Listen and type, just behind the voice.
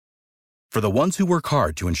For the ones who work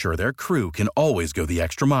hard to ensure their crew can always go the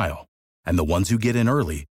extra mile, and the ones who get in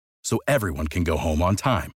early so everyone can go home on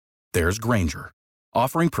time, there's Grainger,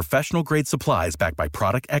 offering professional-grade supplies backed by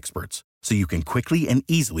product experts so you can quickly and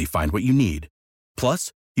easily find what you need.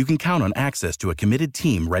 Plus, you can count on access to a committed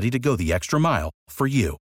team ready to go the extra mile for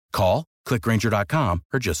you. Call, click Grainger.com,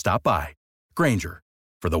 or just stop by. Grainger,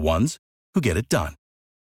 for the ones who get it done.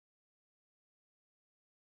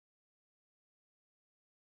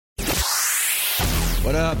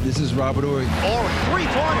 What up? This is Robert Ory. Ory,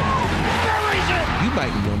 three-pointer. Buries it! You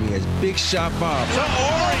might know me as Big Shot Bob. To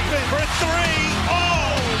Ory for three.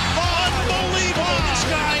 Oh, unbelievable. This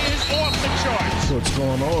guy is off the charts. What's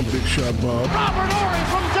going on, Big Shot Bob? Robert Ory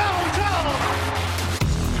from downtown.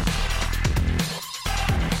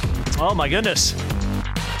 Oh, my goodness.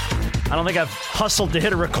 I don't think I've hustled to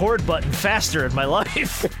hit a record button faster in my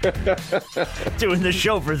life. Doing this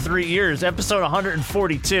show for 3 years. Episode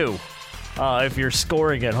 142. If you're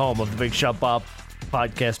scoring at home of the Big Shot Bob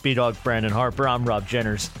podcast, B-Dog Brandon Harper, I'm Rob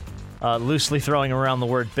Jenners. Loosely throwing around the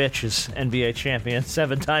word bitch is NBA champion,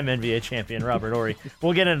 7-time NBA champion Robert Ory.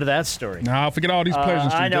 We'll get into that story. Nah, forget all these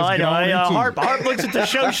pleasantries. I know. Harp looks at the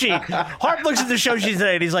show sheet. Harp looks at the show sheet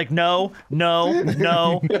today, and he's like, no.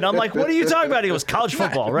 And I'm like, what are you talking about? He goes, college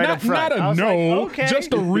football, right up front. Not a no, like, okay.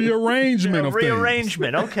 Just a rearrangement of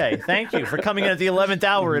Rearrangement, things. Okay. Thank you for coming in at the 11th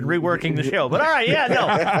hour and reworking the show. But all right,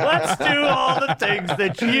 let's do all the things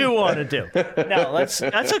that you want to do. Now,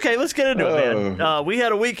 that's okay. Let's get into it, man. We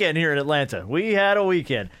had a weekend here in Atlanta. We had a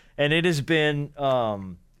weekend, and it has been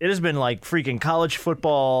like freaking college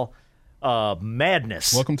football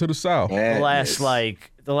madness. Welcome to the South.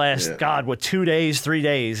 The last God, 2 days, 3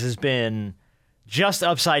 days has been just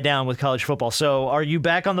upside down with college football. So, are you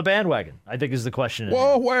back on the bandwagon? I think is the question.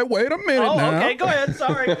 Whoa, wait a minute now. Oh, okay, go ahead.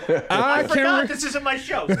 Sorry, I forgot this isn't my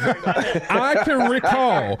show. Sorry, I can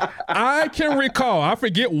recall. I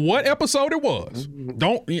forget what episode it was.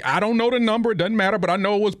 I don't know the number. It doesn't matter, but I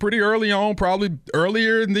know it was pretty early on, probably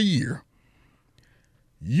earlier in the year.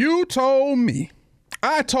 You told me,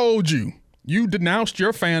 I told you, you denounced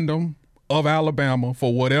your fandom of Alabama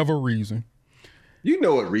for whatever reason. You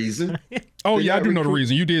know what reason. Oh, yeah, I do know the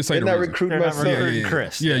reason. You did say the reason. They're not recruiting my son.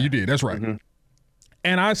 Chris. Yeah, you did. That's right. Mm-hmm.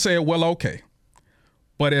 And I said, well, okay.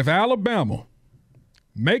 But if Alabama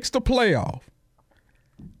makes the playoff,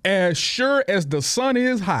 as sure as the sun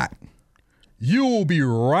is hot, you will be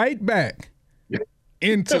right back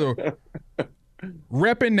into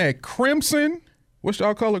repping that crimson. What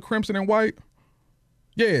y'all call it? Crimson and white?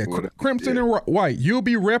 Yeah, crimson and white. You'll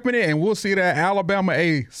be repping it, and we'll see that Alabama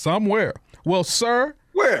A somewhere. Well, sir.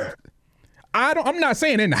 Where? I'm not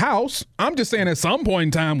saying in the house. I'm just saying at some point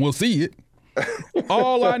in time we'll see it.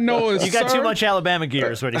 All I know is you got too much Alabama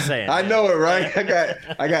gear is what he's saying. I know it, right?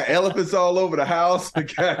 I got elephants all over the house. I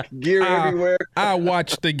got gear everywhere. I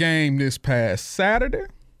watched the game this past Saturday,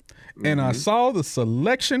 and I saw the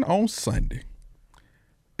selection on Sunday.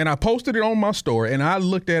 And I posted it on my story, and I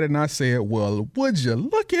looked at it and I said, well, would you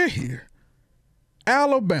look at here?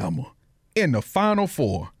 Alabama in the Final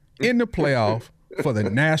Four, in the playoff for the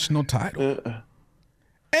national title.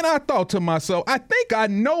 And I thought to myself, I think I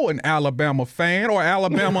know an Alabama fan or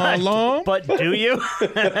Alabama alum. But do you?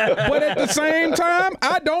 But at the same time,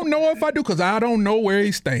 I don't know if I do because I don't know where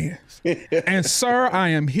he stands. And, sir, I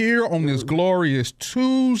am here on this glorious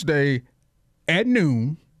Tuesday at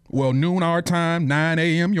noon, well, noon our time, 9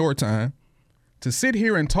 a.m. your time, to sit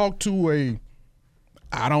here and talk to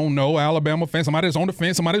I don't know, Alabama fan, somebody that's on the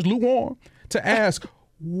fence, somebody that's lukewarm, to ask,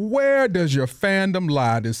 where does your fandom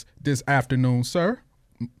lie this afternoon, sir?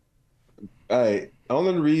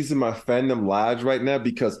 Only reason my fandom lies right now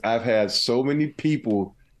because I've had so many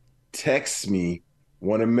people text me,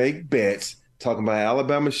 want to make bets, talking about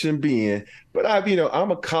Alabama shouldn't be in, but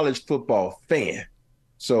I'm a college football fan,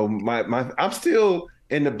 so I'm still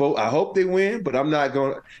in the boat. I hope they win, but I'm not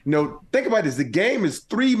going to. Think about this: the game is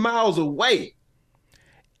 3 miles away.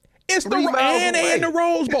 It's the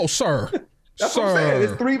Rose Bowl, sir. That's what I'm saying.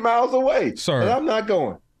 It's 3 miles away, sir. And I'm not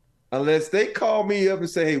going. Unless they call me up and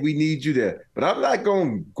say, hey, we need you there. But I'm not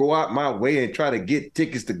going to go out my way and try to get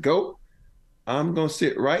tickets to go. I'm going to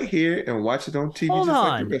sit right here and watch it on TV. Hold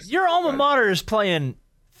on. Like your alma mater is playing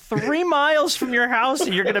 3 miles from your house,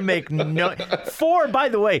 and you're going to make four. By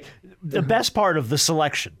the way, the best part of the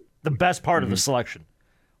selection,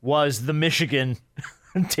 was the Michigan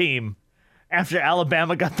team after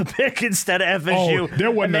Alabama got the pick instead of FSU. Oh,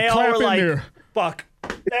 there wasn't a clap in there. Fuck.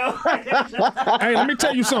 Hey, let me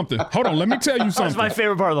tell you something. Hold on, let me tell you something. That's my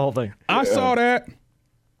favorite part of the whole thing. I saw that,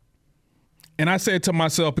 and I said to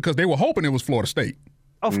myself, because they were hoping it was Florida State.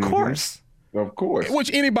 Of course. Of course.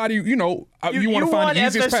 Which anybody, you want to find the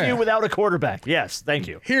easiest FSU path. without a quarterback. Yes, thank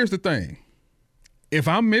you. Here's the thing. If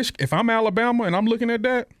I'm Alabama and I'm looking at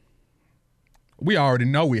that, we already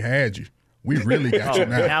know we had you. We really got you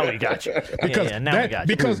now. Now we got you. Because now we got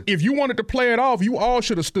you. Because if you wanted to play it off, you all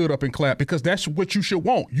should have stood up and clapped because that's what you should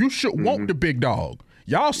want. You should want the big dog.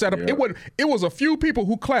 Y'all set up. Yeah. It was a few people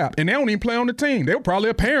who clapped, and they don't even play on the team. They were probably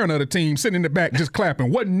a parent of the team sitting in the back just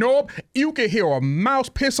clapping. You could hear a mouse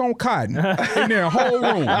piss on cotton in their whole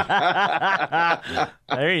room.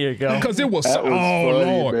 There you go. Because it was funny,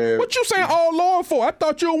 Lord. Man. What you saying, oh Lord, for? I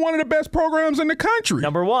thought you were one of the best programs in the country.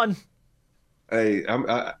 Number one. Hey,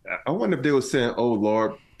 I wonder if they were saying, "Oh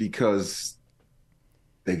Lord," because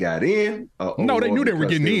they got in. No, they knew they were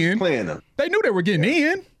getting in. Playing them. They knew they were getting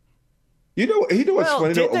in. You know what's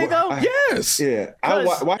funny? Did they though? Yes. Yeah, I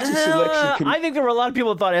watched the selection. I think there were a lot of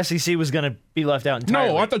people that thought SEC was going to be left out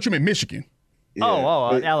entirely. No, I thought you meant Michigan. Yeah,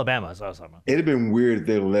 Alabama. That's what I was talking about. It'd have been weird if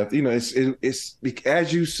they left. It's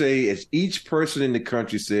as you say, as each person in the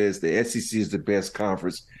country says, the SEC is the best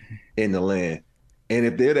conference in the land, and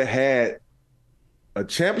if they'd have had a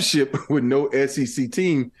championship with no SEC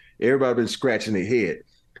team, everybody been scratching their head.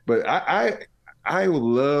 But I would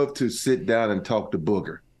love to sit down and talk to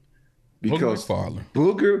Booger because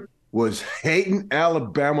Booger was hating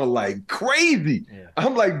Alabama like crazy. Yeah.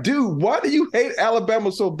 I'm like, dude, why do you hate Alabama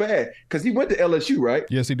so bad? Because he went to LSU, right?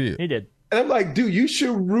 Yes, he did. He did. And I'm like, dude, you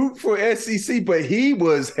should root for SEC, but he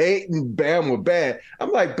was hating Bama bad.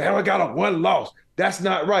 I'm like, Bama got a one loss. That's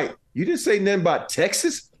not right. You didn't say nothing about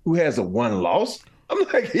Texas, who has a one loss. I'm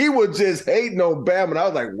like, he was just hating on Bama, and I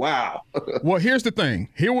was like, wow. Well, here's the thing.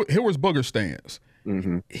 Here was Booger's stance.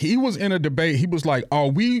 Mm-hmm. He was in a debate. He was like, are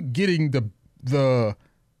we getting the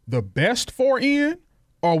best four in,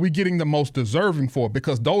 or are we getting the most deserving four?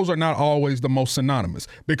 Because those are not always the most synonymous.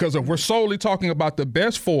 Because if we're solely talking about the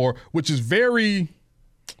best four, which is very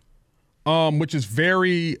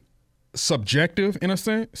subjective in a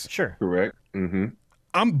sense. Sure. Correct. Mm-hmm.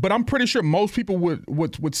 I'm pretty sure most people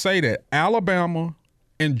would say that Alabama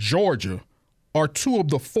and Georgia are two of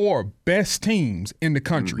the four best teams in the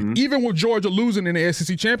country. Mm-hmm. Even with Georgia losing in the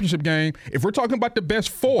SEC championship game, if we're talking about the best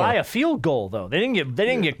four, by a field goal though, they didn't get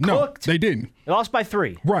cooked. No, they didn't. They lost by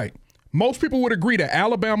 3. Right. Most people would agree that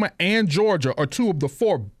Alabama and Georgia are two of the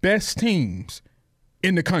four best teams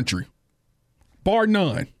in the country, bar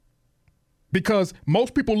none. Because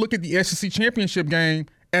most people look at the SEC championship game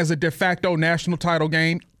as a de facto national title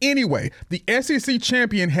game anyway. The SEC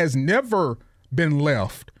champion has never been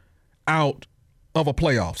left out of a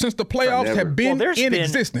playoff since the playoffs have been in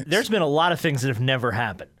existence. There's been a lot of things that have never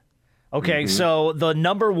happened. Okay, so the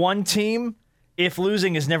number one team, if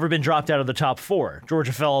losing, has never been dropped out of the top 4.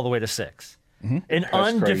 Georgia fell all the way to 6.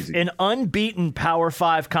 Mm-hmm. An unbeaten Power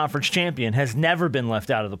 5 conference champion has never been left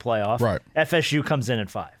out of the playoff. Right. FSU comes in at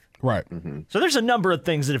 5. Right. Mm-hmm. So there's a number of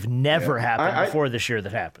things that have never happened before this year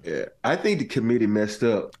that happened. Yeah, I think the committee messed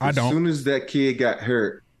up. As soon as that kid got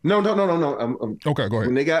hurt. No. Okay, go ahead.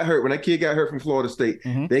 When that kid got hurt from Florida State,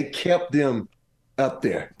 they kept them up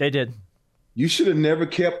there. They did. You should have never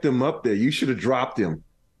kept them up there. You should have dropped them.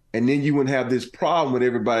 And then you wouldn't have this problem with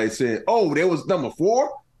everybody saying, oh, there was number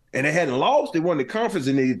 4 and they hadn't lost. They won the conference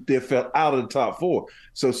and they fell out of the top 4.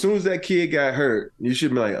 So as soon as that kid got hurt, you should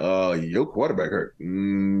be like, your quarterback hurt.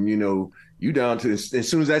 You down to this. As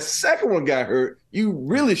soon as that second one got hurt, you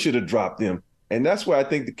really should have dropped them. And that's why I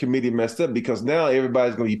think the committee messed up, because now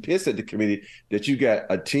everybody's going to be pissed at the committee that you got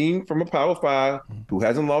a team from a Power 5 who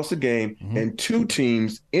hasn't lost a game and 2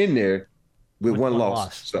 teams in there with one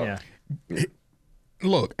loss. So, yeah.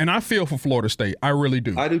 Look, and I feel for Florida State. I really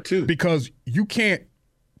do. I do too. Because you can't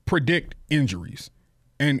predict injuries.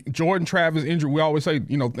 And Jordan Travis injury, we always say,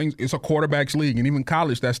 it's a quarterback's league. And even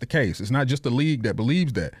college, that's the case. It's not just the league that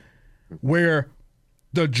believes that. Where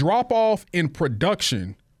the drop-off in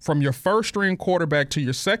production from your first-string quarterback to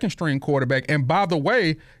your second-string quarterback. And by the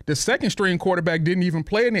way, the second-string quarterback didn't even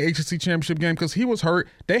play in the ACC championship game because he was hurt.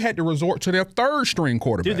 They had to resort to their third-string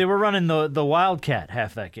quarterback. Dude, they were running the Wildcat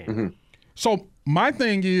half that game. Mm-hmm. So my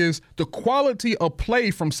thing is the quality of play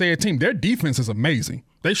from said team. Their defense is amazing.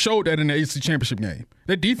 They showed that in the ACC championship game.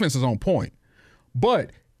 Their defense is on point.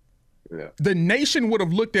 But the nation would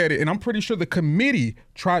have looked at it, and I'm pretty sure the committee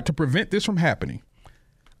tried to prevent this from happening.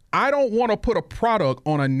 I don't want to put a product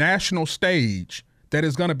on a national stage that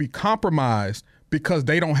is going to be compromised because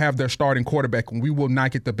they don't have their starting quarterback, and we will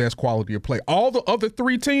not get the best quality of play. All the other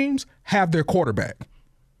 3 teams have their quarterback.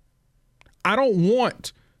 I don't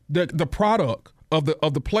want the product of the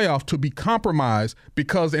playoff to be compromised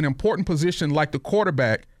because an important position like the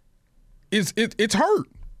quarterback it's hurt.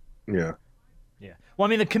 Yeah. Well, I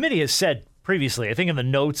mean, the committee has said previously. I think in the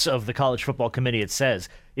notes of the College Football Committee it says,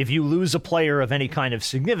 if you lose a player of any kind of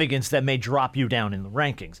significance, that may drop you down in the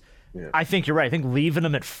rankings. Yeah. I think you're right. I think leaving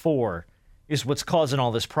them at 4 is what's causing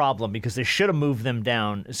all this problem because they should have moved them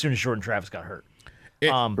down as soon as Jordan Travis got hurt.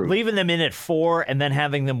 Leaving them in at 4 and then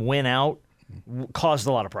having them win out caused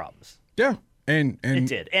a lot of problems. Yeah, and it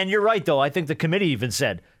did. And you're right, though. I think the committee even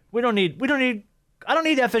said I don't need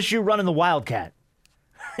FSU running the Wildcat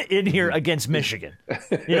in here against Michigan.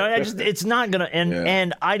 It's not gonna.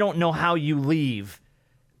 And I don't know how you leave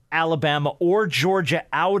Alabama or Georgia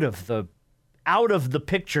out of the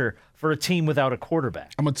picture for a team without a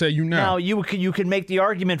quarterback. I'm gonna tell you now. Now you can make the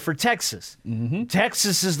argument for Texas. Mm-hmm.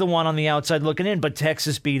 Texas is the one on the outside looking in, but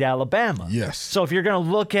Texas beat Alabama. Yes. So if you're going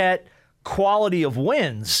to look at quality of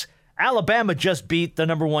wins, Alabama just beat the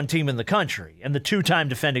number 1 team in the country and the 2-time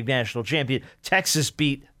defending national champion. Texas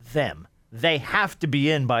beat them. They have to be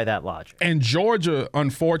in by that logic. And Georgia,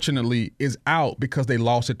 unfortunately, is out because they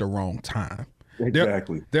lost at the wrong time.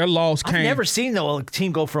 Exactly. Their loss came. I've never seen a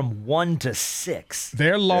team go from 1 to 6.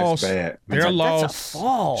 Their loss. That's bad. Their loss that's a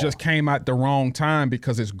fall. just came at the wrong time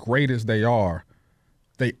because as great as they aren't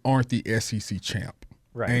the SEC champ.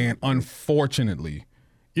 Right. And unfortunately,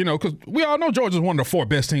 because we all know Georgia's one of the 4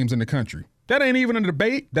 best teams in the country. That ain't even a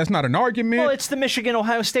debate. That's not an argument. Well, it's the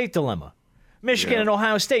Michigan-Ohio State dilemma. Michigan and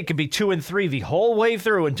Ohio State could be 2 and 3 the whole way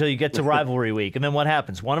through until you get to rivalry week, and then what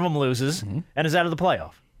happens? One of them loses and is out of the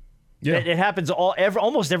playoff. Yeah. It happens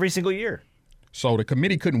almost every single year. So the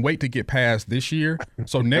committee couldn't wait to get past this year.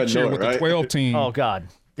 So next year with the 12 team, oh God,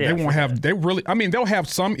 they won't have. They'll have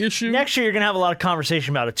some issue. Next year you're gonna have a lot of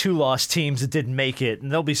conversation about 2-loss teams that didn't make it, and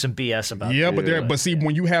there'll be some BS about. Yeah, but see,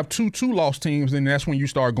 when you have 2-loss teams, then that's when you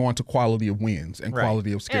start going to quality of wins and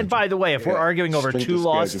quality of schedule. And by the way, if we're arguing over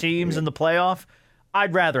 2-loss teams in the playoff,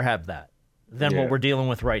 I'd rather have that than what we're dealing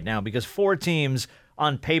with right now because 4 teams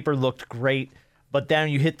on paper looked great. But then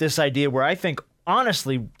you hit this idea where I think,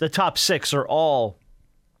 honestly, the top 6 are all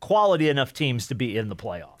quality enough teams to be in the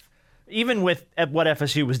playoff. Even with what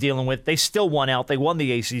FSU was dealing with, they still won out. They won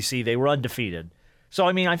the ACC. They were undefeated. So,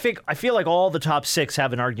 I mean, I feel like all the top 6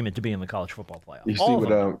 have an argument to be in the college football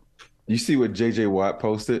playoff. You see what J.J. Watt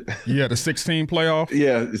posted? Yeah, the 16 playoff?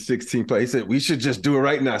 Yeah, the 16 playoff. He said, we should just do it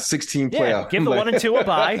right now, 16 playoff. Give the 1 and 2 a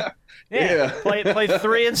bye. Yeah. Play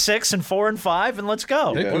 3 and 6 and 4 and 5 and let's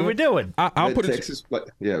go. What are we doing?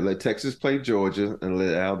 Let Texas play Georgia and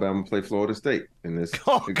let Alabama play Florida State. In this,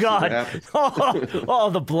 God.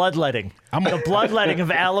 The bloodletting. The bloodletting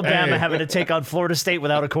of Alabama having to take on Florida State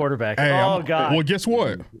without a quarterback. God. Well, guess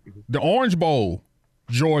what? The Orange Bowl,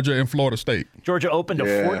 Georgia and Florida State. Georgia opened a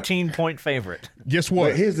 14-point favorite. Guess what?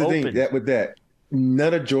 But here's the thing with that.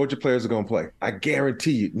 None of Georgia players are going to play. I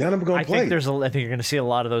guarantee you. None of them are going to play. I think you're going to see a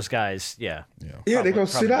lot of those guys. Yeah, they're going to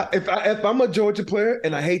sit out. If I'm a Georgia player,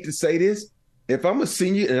 and I hate to say this, if I'm a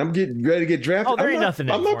senior and I'm getting ready to get drafted,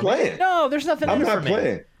 I'm not playing. No, there's nothing in it for me. I'm not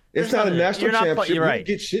playing. It's not a national championship. You can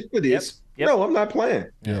get shit for this. Yep. No, I'm not playing.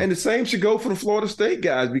 Yeah. And the same should go for the Florida State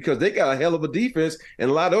guys because they got a hell of a defense,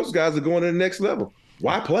 and a lot of those guys are going to the next level.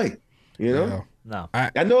 Why play? No.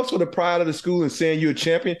 I know it's for the pride of the school and saying you're a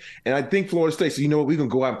champion. And I think Florida State said, you know what, we're going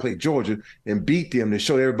to go out and play Georgia and beat them to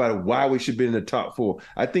show everybody why we should be in the top 4.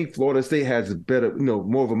 I think Florida State has a better,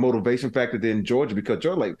 more of a motivation factor than Georgia because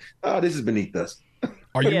Georgia this is beneath us.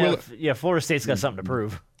 Are you willing? Yeah, Florida State's got something to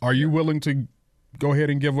prove. Are you willing to go ahead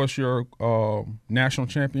and give us your national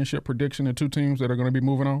championship prediction of 2 teams that are going to be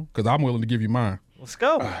moving on? Because I'm willing to give you mine. Let's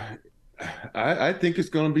go. I think it's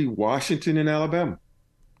going to be Washington and Alabama.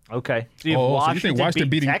 Okay. So you think Washington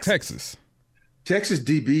beating Texas? Texas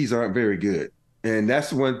DBs aren't very good. And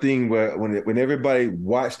that's one thing where when everybody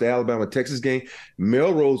watched the Alabama-Texas game,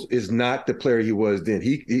 Melrose is not the player he was then.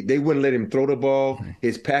 They wouldn't let him throw the ball.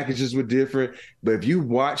 His packages were different. But if you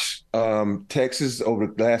watch Texas over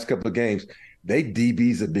the last couple of games, they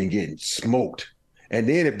DBs have been getting smoked. And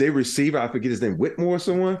then if they receiver, I forget his name, Whitmore or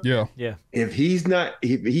someone. Yeah. If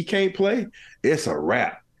he can't play, it's a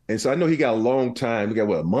wrap. And so I know he got a long time. He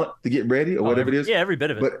got, a month to get ready or whatever it is? Yeah, every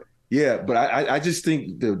bit of it. But I just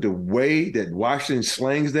think the way that Washington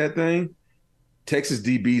slangs that thing, Texas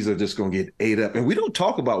DBs are just going to get ate up. And we don't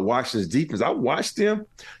talk about Washington's defense. I watched them.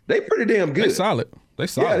 They pretty damn good. They solid.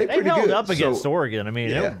 Yeah, they held up against Oregon. I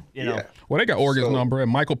mean, Well, they got Oregon's number.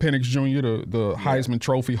 And Michael Penix Jr., the Heisman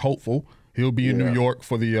Trophy hopeful. He'll be in New York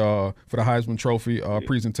for the Heisman Trophy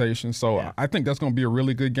presentation. So I think that's going to be a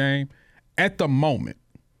really good game. At the moment,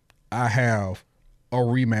 I have a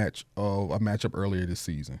rematch of a matchup earlier this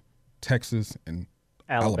season, Texas and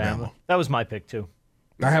Alabama. That was my pick too.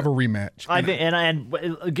 I have a rematch. I think,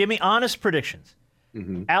 and give me honest predictions.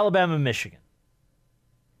 Mm-hmm. Alabama, Michigan.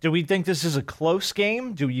 Do we think this is a close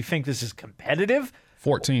game? Do you think this is competitive?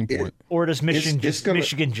 14 points. Or does Michigan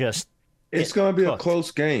Michigan just It's going to be cooked? a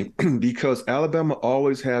close game because Alabama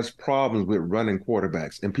always has problems with running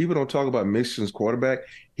quarterbacks. And people don't talk about Michigan's quarterback.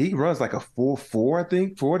 He runs like a 4.4, I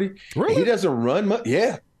think, 40. Really? He doesn't run much.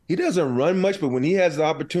 Yeah, he doesn't run much, but when he has the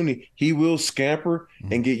opportunity, he will scamper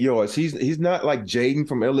and get yards. He's not like Jaden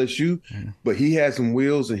from LSU, but he has some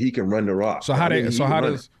wheels and he can run the rock. So how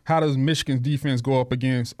does Michigan's defense go up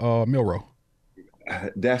against Milroe?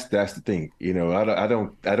 That's the thing. You know,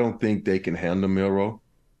 I don't think they can handle Milroe.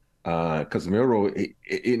 Because Milroe,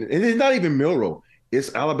 it's not even Milroe.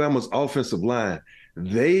 It's Alabama's offensive line.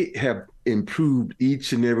 They have improved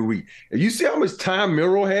each and every week. And you see how much time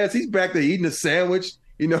Milroe has? He's back there eating a sandwich,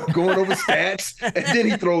 you know, going over stats, and then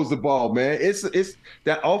he throws the ball, man. It's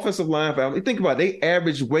that offensive line. Think about it. Their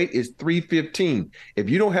average weight is 315.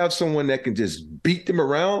 If you don't have someone that can just beat them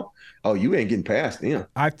around, oh, you ain't getting past them.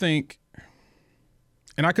 I think,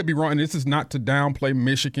 and I could be wrong, and this is not to downplay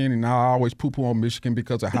Michigan, and I always poo-poo on Michigan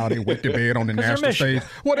because of how they wet the bed on the national stage.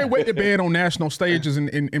 Well, they wet the bed on national stages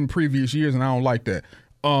in previous years, and I don't like that.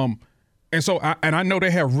 And so, I know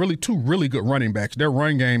they have two really good running backs. Their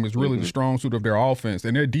run game is really the strong suit of their offense,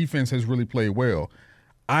 and their defense has really played well.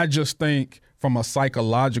 I just think from a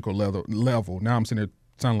psychological level, now I'm sitting there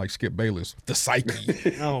sounding like Skip Bayless, the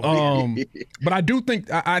psyche. But I do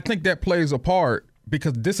think I think that plays a part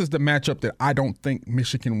because this is the matchup that I don't think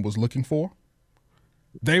Michigan was looking for.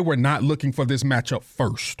 They were not looking for this matchup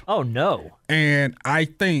first. Oh, no. And I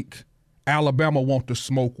think Alabama want to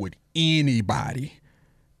smoke with anybody.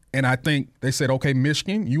 And I think they said, okay,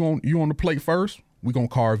 Michigan, you on the plate first, we're going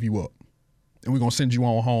to carve you up. And we're going to send you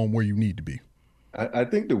on home where you need to be. I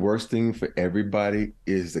think the worst thing for everybody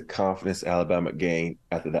is the confidence Alabama gained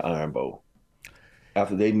after the Iron Bowl.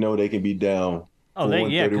 After they know they can be down. Oh,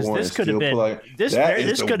 because this could have been this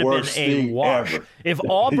could have been a wash. Ever. If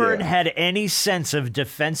Auburn had any sense of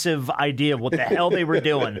defensive idea of what the hell they were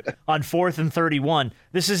doing on 4th and 31,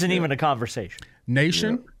 this isn't even a conversation.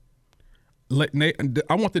 Nation,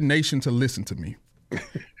 I want the nation to listen to me.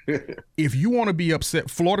 If you want to be upset,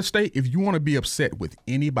 Florida State, if you want to be upset with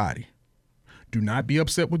anybody, do not be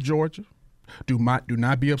upset with Georgia. Do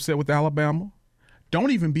not be upset with Alabama.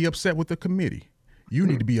 Don't even be upset with the committee. You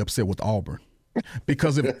need to be upset with Auburn.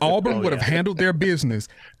 Because if Auburn would have handled their business,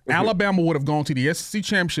 Alabama would have gone to the SEC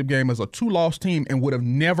championship game as a 2-loss team and would have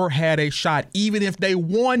never had a shot, even if they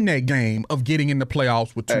won that game, of getting in the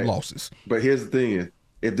playoffs with 2 losses. But here's the thing is,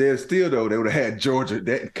 if they're still, though, they would have had Georgia.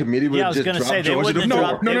 That committee would have just dropped Georgia to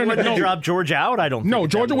 4. They wouldn't have dropped Georgia out, I don't think. No,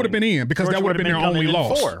 Georgia would have been in because that would have been their only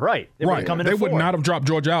loss. 4, right. They would not have dropped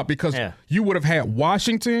Georgia out because you would have had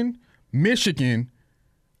Washington, Michigan,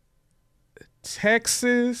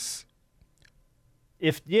 Texas.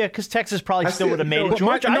 Because Texas probably still would have made it.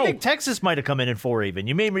 Georgia, I think Texas might have come in 4 even.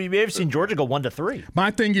 You may have seen Georgia go 1-3. My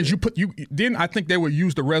thing is, then I think they would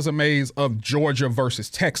use the resumes of Georgia versus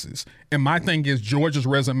Texas, and my thing is Georgia's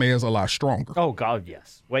resume is a lot stronger. Oh God,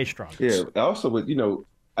 yes, way stronger. Yeah. Also, but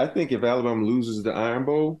I think if Alabama loses the Iron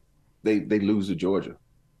Bowl, they lose to Georgia.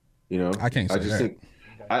 I can't say that.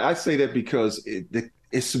 I say that because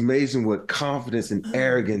it's amazing what confidence and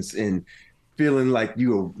arrogance and feeling like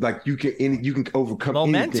you can overcome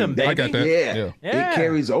momentum, anything. baby. I got that. Yeah. It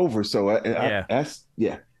carries over. So that's.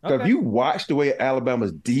 Okay. If you watch the way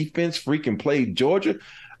Alabama's defense freaking played Georgia,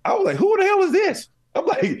 I was like, who the hell is this? I'm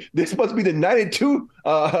like, this must be the 92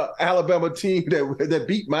 Alabama team that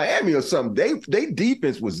beat Miami or something. They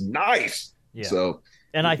defense was nice. Yeah. So.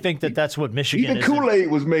 And I think that's what Michigan even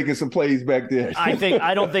Kool-Aid was making some plays back there.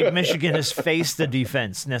 I don't think Michigan has faced the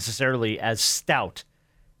defense necessarily as stout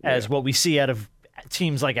as what we see out of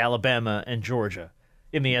teams like Alabama and Georgia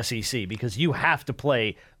in the SEC, because you have to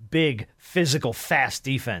play big, physical, fast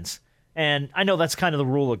defense. And I know that's kind of the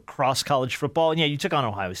rule across college football. And yeah, you took on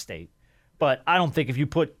Ohio State. But I don't think if you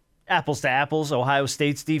put apples to apples, Ohio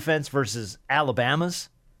State's defense versus Alabama's,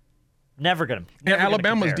 never going to. And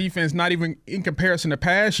Alabama's defense, not even in comparison to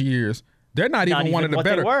past years, they're not even one of the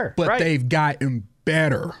better. But they've gotten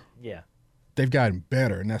better. Yeah. They've gotten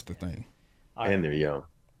better, and that's the thing. And they're young.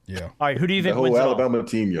 Yeah. All right, who do you think wins it? The whole Alabama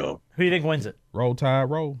team, young. Who do you think wins it? Roll Tide,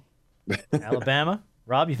 roll. Alabama?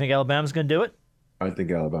 Rob, you think Alabama's going to do it? I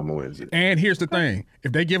think Alabama wins it. And here's the thing.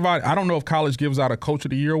 If they give out, I don't know if college gives out a Coach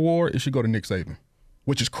of the Year award, it should go to Nick Saban,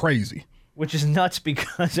 which is crazy. Which is nuts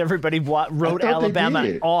because everybody wrote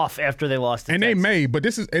Alabama off after they lost to Texas.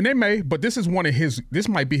 This is one of his. This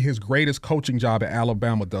might be his greatest coaching job at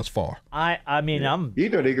Alabama thus far. I mean, I'm. They're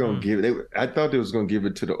gonna give it. I thought they was gonna give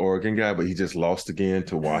it to the Oregon guy, but he just lost again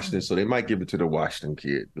to Washington. So they might give it to the Washington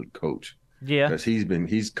kid, the coach. Yeah, because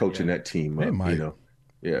he's coaching that team up.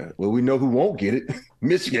 Yeah. Well, we know who won't get it.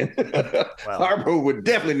 Michigan. Harbaugh would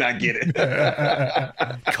definitely not get it.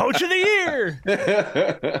 Coach of the year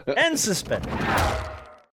and suspended.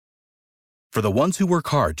 For the ones who work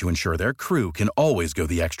hard to ensure their crew can always go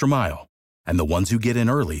the extra mile, and the ones who get in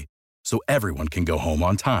early so everyone can go home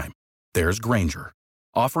on time, there's Grainger,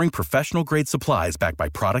 offering professional-grade supplies backed by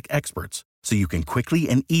product experts so you can quickly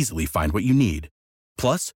and easily find what you need.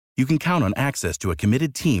 Plus, you can count on access to a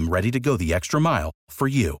committed team ready to go the extra mile for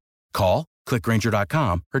you. Call, click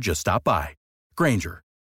Grainger.com, or just stop by. Grainger,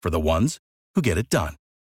 for the ones who get it done.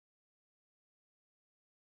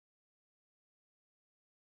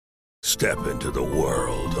 Step into the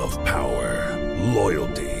world of power,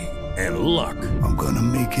 loyalty, and luck. I'm gonna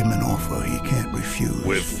make him an offer he can't refuse.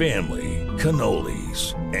 With family,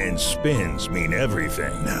 cannolis, and spins mean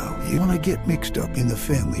everything. Now, you wanna get mixed up in the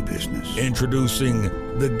family business. Introducing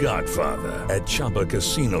The Godfather at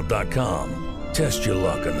ChumbaCasino.com. Test your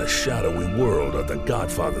luck in the shadowy world of The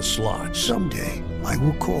Godfather slot. Someday, I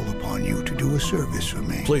will call upon you to do a service for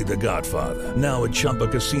me. Play The Godfather, now at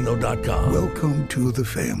ChumbaCasino.com. Welcome to the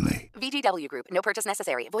family. VGW Group. No purchase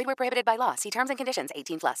necessary. Void where prohibited by law. See terms and conditions.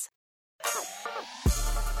 18+.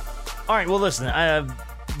 All right, well, listen, I have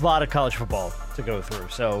a lot of college football to go through,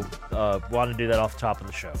 so want to do that off the top of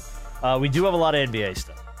the show. We do have a lot of NBA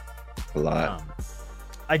stuff. A lot.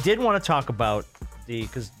 I did want to talk about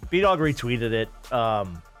because B-Dog retweeted it. The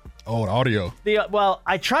audio. Well,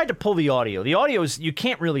 I tried to pull the audio. The audio is, you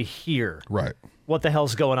can't really hear Right. what the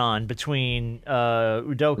hell's going on between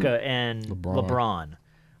Udoka and LeBron.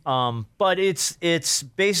 But it's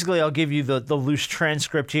basically, I'll give you the loose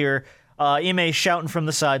transcript here. Ime shouting from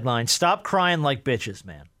the sideline, "Stop crying like bitches,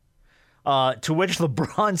 man." To which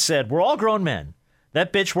LeBron said, "We're all grown men.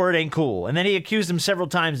 That bitch word ain't cool." And then he accused him several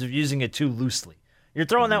times of using it too loosely. You're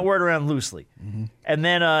throwing that word around loosely. Mm-hmm. And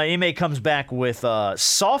then Ime comes back with,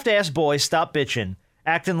 "Soft-ass boy, stop bitching,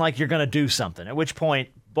 acting like you're going to do something." At which point,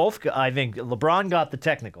 I think LeBron got the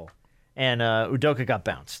technical, and Udoka got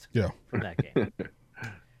bounced from that game.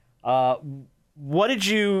 What did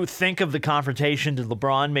you think of the confrontation? Did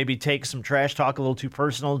LeBron maybe take some trash talk a little too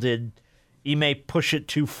personal? Did Ime push it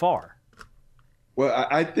too far? Well,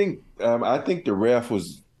 I think the ref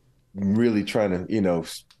was really trying to,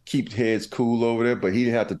 keep heads cool over there, but he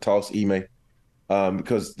didn't have to toss Ime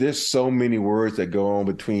because there's so many words that go on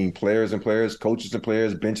between players and players, coaches and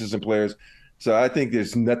players, benches and players. So I think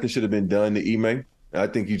there's nothing should have been done to Ime. I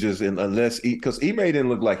think you just, because Ime didn't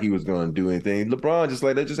look like he was going to do anything. LeBron just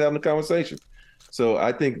like, they're just having a conversation. So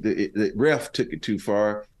I think the ref took it too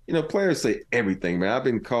far. Players say everything, man. I've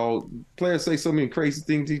been called, players say so many crazy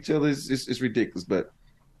things to each other. It's ridiculous. But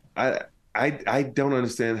I don't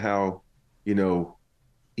understand how,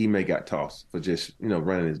 Ime got tossed for just,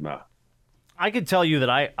 running his mouth. I could tell you that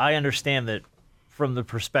I understand that from the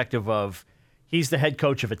perspective of he's the head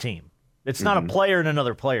coach of a team. It's not a player and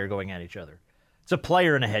another player going at each other. It's a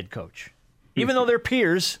player and a head coach. Even though they're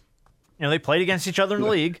peers, they played against each other in the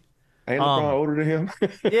league. Ain't LeBron older than him?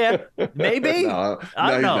 Yeah, maybe. I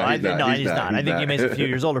don't know. He's not. I think he makes a few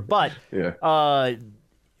years older. But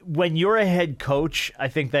when you're a head coach, I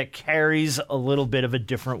think that carries a little bit of a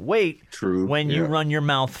different weight. True. When you run your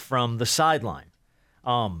mouth from the sideline.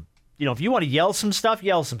 If you want to yell some stuff,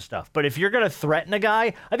 yell some stuff. But if you're going to threaten a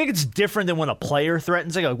guy, I think it's different than when a player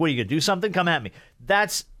threatens a guy. What, are you going to do something? Come at me.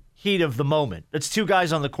 That's heat of the moment. That's two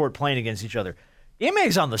guys on the court playing against each other.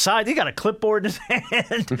 Ime's on the side. He got a clipboard in his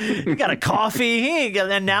hand. He got a coffee.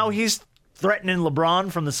 And now he's threatening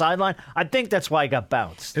LeBron from the sideline. I think that's why he got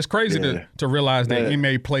bounced. It's crazy to realize that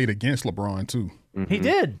Ime played against LeBron, too. Mm-hmm. He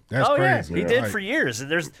did. That's crazy. Yeah, he did for years.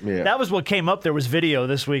 That was what came up. There was video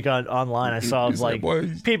this week online. I saw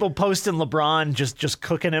of people posting LeBron just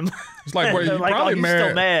cooking him. It's like, well, he's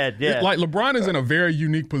still mad. Yeah. Like LeBron is in a very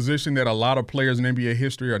unique position that a lot of players in NBA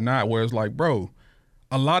history are not, where it's like, bro,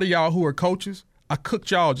 a lot of y'all who are coaches, I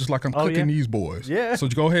cooked y'all just like I'm cooking these boys. Yeah. So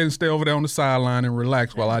go ahead and stay over there on the sideline and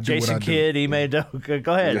relax while I do what I do. Jason Kidd, Ime Udoka,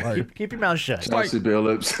 go ahead. Keep your mouth shut. Chauncey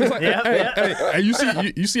Billups. Like, hey,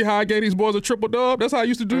 you see how I gave these boys a triple dub? That's how I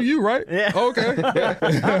used to do you, right? Yeah. Okay.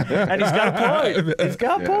 And he's got a point. He's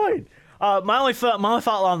got a point. My only thought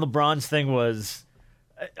on LeBron's thing was,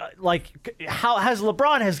 how has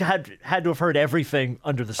LeBron had to have heard everything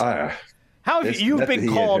under the sun? How have you've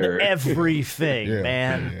been called everything,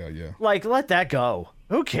 man? Yeah. Like, let that go.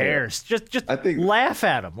 Who cares? Just laugh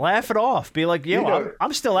at him. Laugh it off. Be like,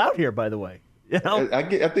 I'm still out here, by the way.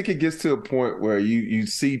 I think it gets to a point where you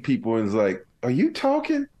see people and it's like, are you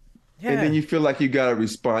talking? Yeah. And then you feel like you got to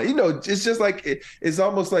respond. It's just like, it's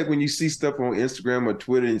almost like when you see stuff on Instagram or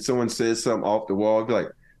Twitter and someone says something off the wall, you're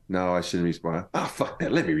like, No, I shouldn't respond. Oh, fuck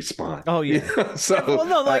that. Let me respond. Oh, yeah. So,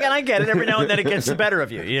 and I get it. Every now and then it gets the better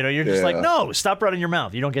of you. You know, you're just like, no, stop running your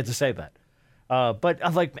mouth. You don't get to say that. But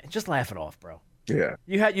I'm like, man, just laugh it off, bro. Yeah.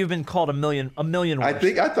 You've been called a million worse.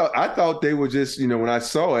 I thought they were just, when I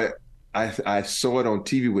saw it, I saw it on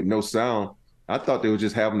TV with no sound. I thought they were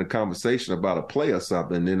just having a conversation about a play or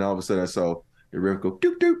something. And then all of a sudden I saw the ref go,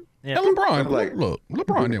 doop, doop. Yeah. And LeBron, look,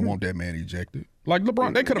 LeBron didn't want that man ejected. Like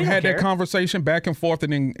LeBron, they could have had that conversation back and forth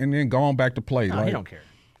and then gone back to play. No, he don't care.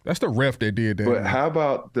 That's the ref that did that. But how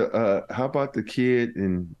about the kid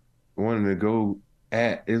and wanting to go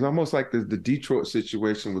at? It's almost like the Detroit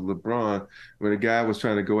situation with LeBron, where the guy was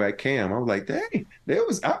trying to go at Cam. I was like, dang,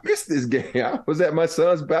 I missed this game. I was at my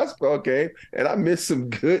son's basketball game and I missed some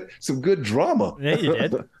good drama. Yeah, you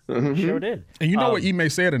did. Sure did. And you know what Ime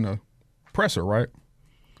said in the presser, right?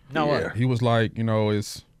 No, yeah. He was like,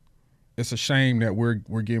 it's a shame that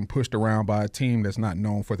we're getting pushed around by a team that's not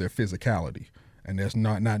known for their physicality and that's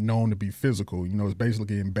not known to be physical. It's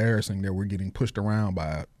basically embarrassing that we're getting pushed around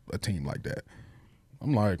by a team like that.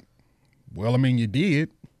 I'm like, well, I mean, you did.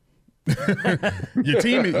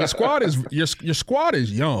 Your squad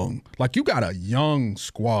is young. Like, you got a young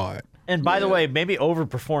squad. And by the way, maybe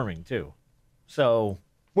overperforming too. So.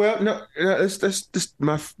 Well, no, that's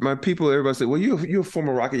my people. Everybody say, "Well, you're a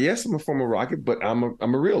former Rocket." Yes, I'm a former Rocket, but I'm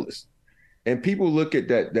a realist. And people look at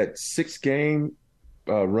that 6-game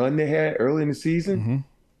run they had early in the season. Mm-hmm.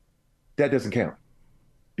 That doesn't count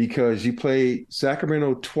because you played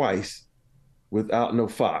Sacramento twice without no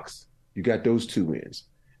Fox. You got those 2 wins,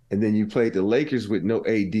 and then you played the Lakers with no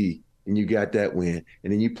AD, and you got that win.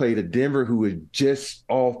 And then you played a Denver who was just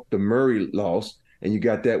off the Murray loss. And you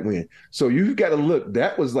got that win. So you've got to look.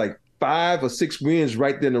 That was like 5 or 6 wins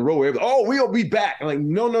right there in a row. We'll be back. I'm like,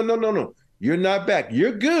 no. You're not back.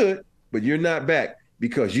 You're good, but you're not back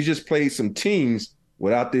because you just played some teams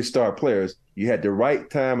without their star players. You had the right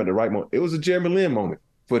time at the right moment. It was a Jeremy Lin moment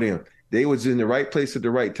for them. They was in the right place at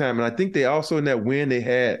the right time. And I think they also in that win they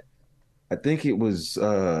had, I think it was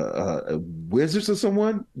Wizards or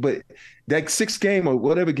someone. But that 6-game or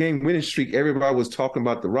whatever game winning streak, everybody was talking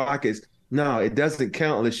about the Rockets. No, it doesn't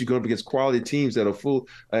count unless you go up against quality teams that are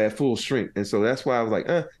at full strength. And so that's why I was like,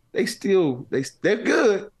 they're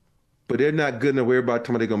good, but they're not good enough where everybody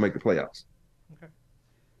talking about they're going to make the playoffs. Okay.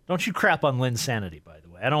 Don't you crap on Lynn's sanity, by the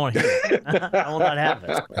way. I don't want to hear it. I will not have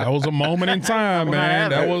it. That was a moment in time,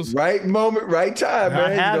 man. That was right moment, right time,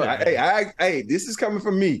 man. Hey, this is coming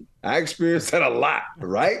from me. I experienced that a lot.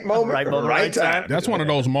 Right moment, right time. That's one of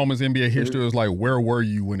those moments in NBA history is like, where were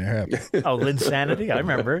you when it happened? Oh, Lynn's sanity? I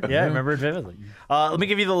remember it. Yeah, I remember it vividly. Let me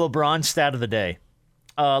give you the LeBron stat of the day.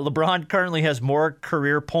 LeBron currently has more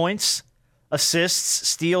career points, assists,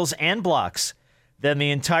 steals, and blocks than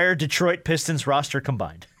the entire Detroit Pistons roster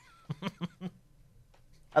combined.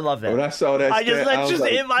 I love that. When I saw that, I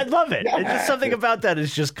love it. It's just something about that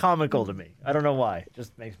is just comical to me. I don't know why. It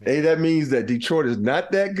just makes me. Hey, that means that Detroit is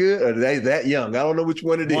not that good or they that young. I don't know which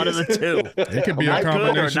one it is. One of the two. It could be a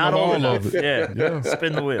combination of all of it. Yeah.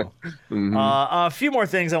 Spin the wheel. Mm-hmm. A few more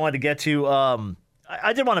things I wanted to get to.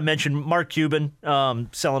 I did want to mention Marc Cuban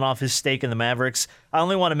selling off his stake in the Mavericks. I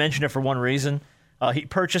only want to mention it for one reason. He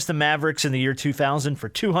purchased the Mavericks in the year 2000 for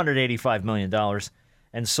 $285 million.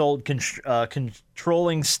 And sold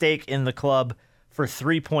controlling stake in the club for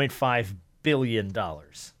 $3.5 billion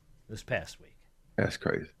this past week. That's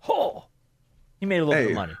crazy. Oh, he made a little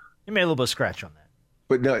bit of money. He made a little bit of scratch on that.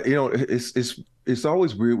 But no, it's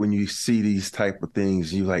always weird when you see these type of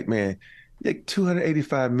things. You're like, man, like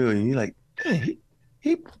 $285 million. You're like, man,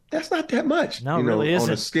 he that's not that much. No, it really isn't.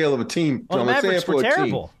 On a scale of a team. Well, the Mavericks were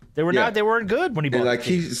terrible. They were not. They weren't good when he bought. And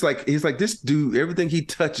he's like this dude. Everything he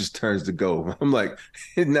touches turns to gold. I'm like,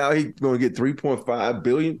 now he's going to get $3.5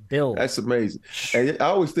 billion. That's amazing. And I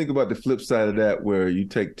always think about the flip side of that, where you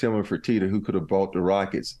take Tillman Fertitta, who could have bought the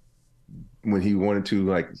Rockets when he wanted to.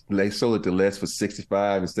 Like they sold it to Les for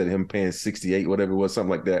 65 instead of him paying 68, whatever it was,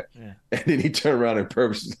 something like that. Yeah. And then he turned around and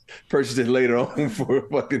purchased it later on for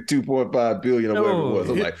fucking $2.5 billion or whatever it was.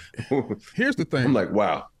 I'm like, here's the thing. I'm like,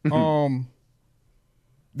 wow.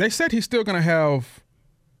 They said he's still going to have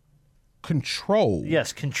control.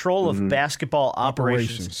 Yes, control of basketball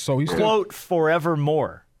operations. So he's quote,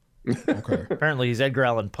 forevermore. Okay. Apparently he's Edgar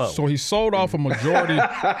Allan Poe. So he sold off a majority.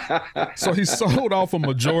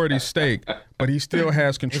 Stake, but he still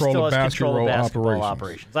has control of basketball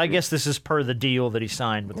operations. I guess this is per the deal that he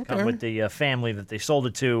signed with the family that they sold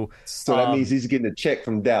it to. So that means he's getting a check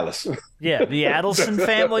from Dallas. Yeah, the Adelson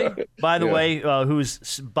family, by the way,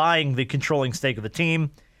 who's buying the controlling stake of the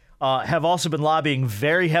team, have also been lobbying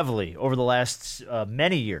very heavily over the last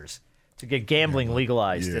many years to get gambling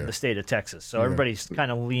legalized in the state of Texas. So everybody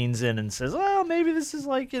kind of leans in and says, well, maybe this is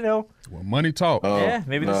like, Well, money talk.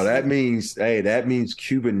 Maybe no, that means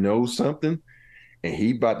Cuban knows something, and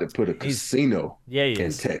he about to put a casino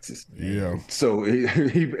in Texas. Yeah. So he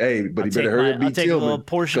better hurry up and beat Tillman,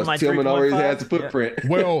 because Tillman already has the footprint.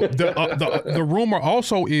 Well, the rumor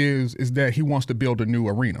also is that he wants to build a new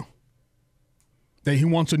arena. That he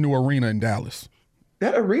wants a new arena in Dallas.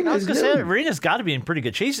 That arena is new. Arena's got to be in pretty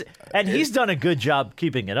good shape. And he's done a good job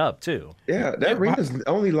keeping it up, too. Yeah, that arena's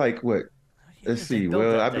only like, what? Let's see.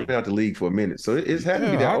 Well, I've been out the league for a minute, so it's had to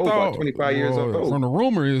be that old, about 25 years old. From the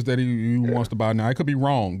rumor is that he wants to buy now. I could be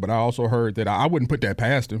wrong, but I also heard that I wouldn't put that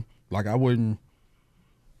past him. Like, I wouldn't.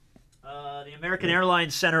 The American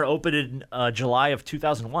Airlines Center opened in July of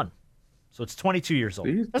 2001. So it's 22 years old.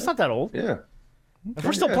 That's not that old. Yeah. If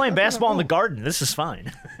we're still playing basketball in the Garden, this is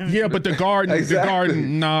fine. Yeah, but the Garden,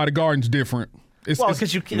 the Garden's different.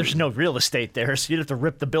 Because there's no real estate there, so you'd have to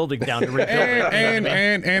rip the building down to rebuild it.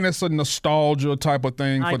 And it's a nostalgia type of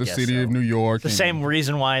thing for the city of New York. The same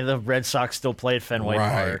reason why the Red Sox still play at Fenway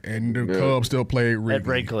Park. And the Cubs still play at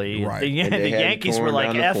Wrigley. Right. The Yankees were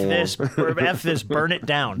like, F this, burn it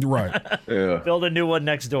down. Right. Build a new one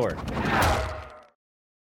next door.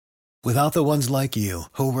 Without the ones like you,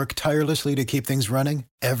 who work tirelessly to keep things running,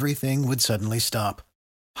 everything would suddenly stop.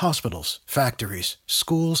 Hospitals, factories,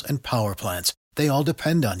 schools, and power plants, they all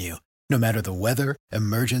depend on you. No matter the weather,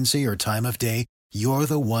 emergency, or time of day, you're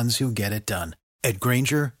the ones who get it done. At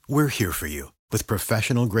Grainger, we're here for you with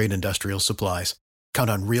professional-grade industrial supplies. Count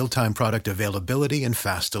on real-time product availability and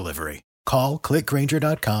fast delivery. Call,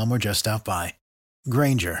 clickgrainger.com, or just stop by.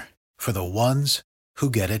 Grainger, for the ones who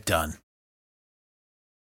get it done.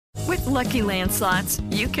 With Lucky Land Slots,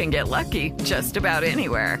 you can get lucky just about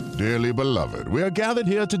anywhere. Dearly beloved, we are gathered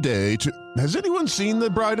here today to... Has anyone seen the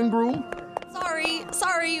bride and groom?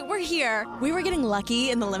 Sorry, we're here. We were getting lucky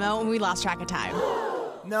in the limo and we lost track of time.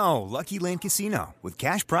 No, Lucky Land Casino, with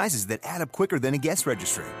cash prizes that add up quicker than a guest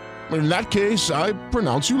registry. In that case, I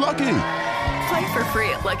pronounce you lucky. Play for free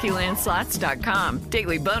at LuckyLandSlots.com.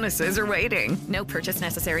 Daily bonuses are waiting. No purchase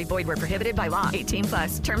necessary. Void where prohibited by law.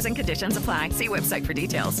 18+. Terms and conditions apply. See website for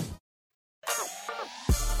details.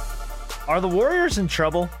 Are the Warriors in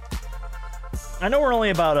trouble? I know we're only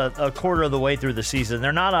about a quarter of the way through the season.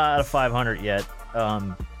 They're not out of 500 yet.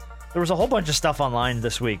 There was a whole bunch of stuff online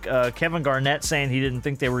this week. Kevin Garnett saying he didn't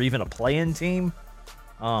think they were even a play-in team.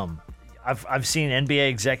 I've seen NBA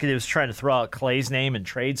executives trying to throw out Klay's name in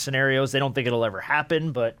trade scenarios. They don't think it'll ever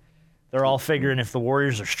happen, but they're all figuring if the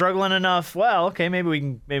Warriors are struggling enough, well, okay, maybe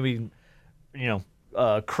we can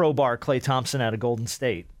crowbar Klay Thompson out of Golden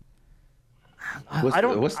State. I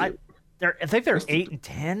think they're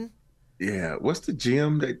 8-10. Yeah, what's the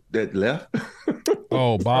GM that left?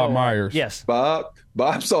 Bob Myers. Yes. Bob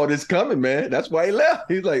saw this coming, man. That's why he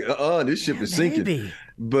left. He's like, this ship is sinking. Maybe.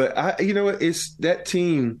 But it's that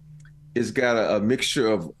team has got a mixture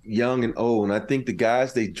of young and old. And I think the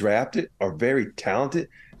guys they drafted are very talented,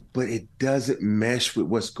 but it doesn't mesh with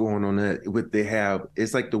what's going on what they have.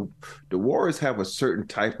 It's like the Warriors have a certain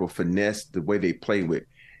type of finesse, the way they play with.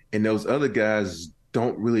 And those other guys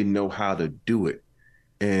don't really know how to do it.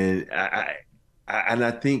 And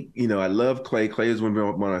I think, I love Klay. Klay is one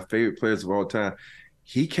of my favorite players of all time.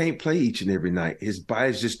 He can't play each and every night. His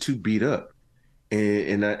body's just too beat up.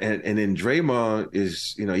 And then Draymond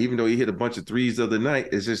is, even though he hit a bunch of threes the other night,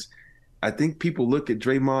 it's just, I think people look at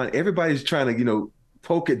Draymond. Everybody's trying to,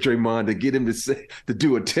 poke at Draymond to get him to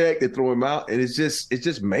do a tech, to throw him out. And it's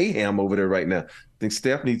just mayhem over there right now. I think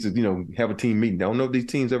Steph needs to, have a team meeting. I don't know if these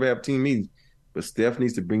teams ever have team meetings, but Steph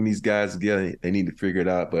needs to bring these guys together. They need to figure it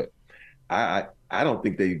out. But I don't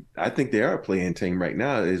think I think they are a play-in team right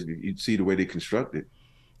now, as you see the way they construct it.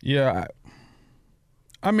 Yeah.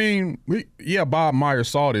 I mean, Bob Myers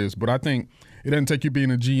saw this, but I think it doesn't take you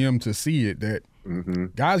being a GM to see it that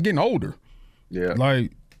guys getting older. Yeah.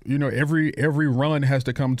 Like, every run has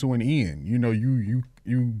to come to an end.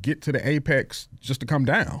 You get to the apex just to come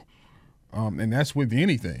down. And that's with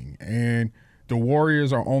anything. And the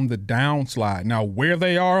Warriors are on the downslide. Now, where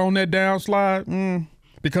they are on that downslide,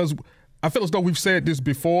 because I feel as though we've said this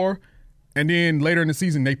before, and then later in the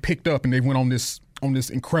season they picked up and they went on this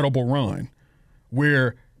incredible run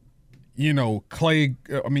where,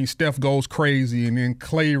 Steph goes crazy and then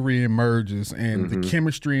Klay reemerges and the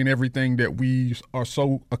chemistry and everything that we are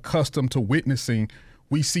so accustomed to witnessing,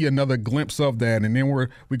 we see another glimpse of that. And then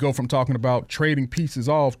we go from talking about trading pieces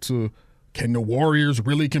off to, can the Warriors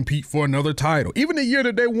really compete for another title? Even the year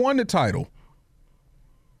that they won the title,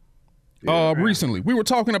 recently, we were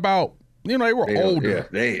talking about, they were older.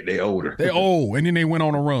 Yeah, they older. They old, and then they went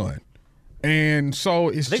on a run. And so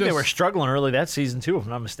it's I think they were struggling early that season too, if I'm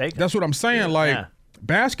not mistaken. That's what I'm saying.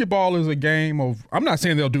 Basketball is a game of – I'm not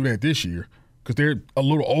saying they'll do that this year because they're a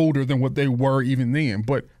little older than what they were even then.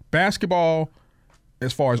 But basketball,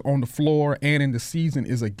 as far as on the floor and in the season,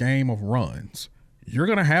 is a game of runs. You're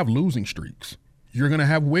going to have losing streaks. You're going to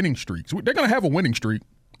have winning streaks. They're going to have a winning streak.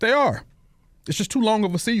 They are. It's just too long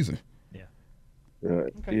of a season.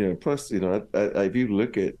 Yeah. Plus, if you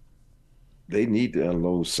look at – they need to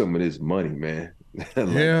unload some of this money, man.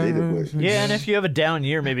 Yeah, and if you have a down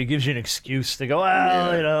year, maybe it gives you an excuse to go, we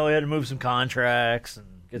had to move some contracts and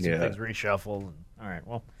get some things reshuffled. All right,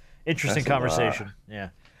 well, interesting conversation. Yeah.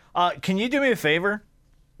 Can you do me a favor?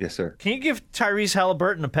 Yes, sir. Can you give Tyrese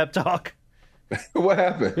Haliburton a pep talk? What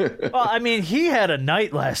happened? Well, I mean, he had a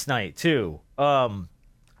night last night too.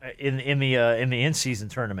 In the in-season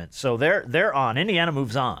tournament, so they're on. Indiana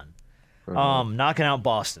moves on, knocking out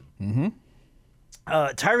Boston. Mm-hmm.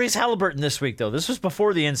 Tyrese Haliburton this week, though. This was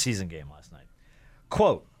before the in-season game last night.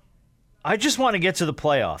 Quote, I just want to get to the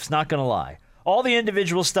playoffs, not going to lie. All the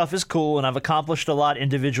individual stuff is cool, and I've accomplished a lot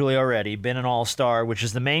individually already, been an all-star, which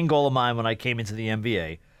is the main goal of mine when I came into the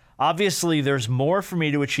NBA. Obviously, there's more for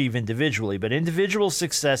me to achieve individually, but individual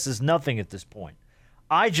success is nothing at this point.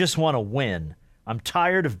 I just want to win. I'm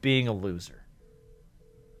tired of being a loser.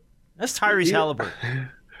 That's Tyrese Haliburton.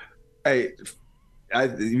 Hey,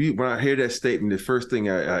 when I hear that statement, the first thing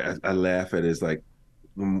I laugh at is like,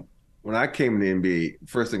 when I came in the NBA,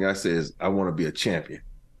 first thing I say is, I want to be a champion.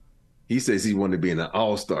 He says he wanted to be an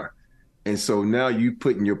all-star. And so now you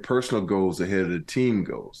putting your personal goals ahead of the team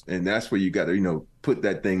goals. And that's where you got to, put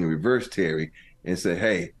that thing in reverse, Terry, and say,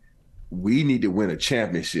 hey, we need to win a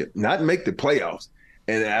championship, not make the playoffs.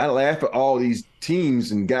 And I laugh at all these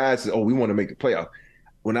teams and guys that, we want to make the playoffs.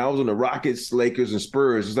 When I was on the Rockets, Lakers, and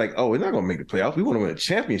Spurs, it's like, we're not going to make the playoffs. We want to win a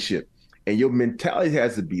championship. And your mentality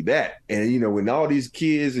has to be that. And, when all these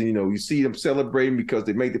kids and, you see them celebrating because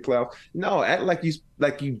they make the playoffs, no, act like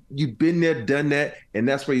you've been there, done that, and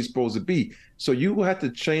that's where you're supposed to be. So you will have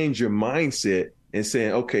to change your mindset and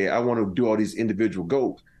saying, okay, I want to do all these individual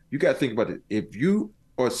goals. You got to think about it. If you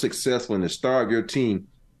are successful in the star of your team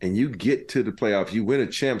and you get to the playoffs, you win a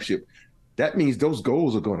championship, that means those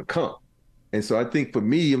goals are going to come. And so I think for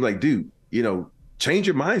me, I'm like, dude, change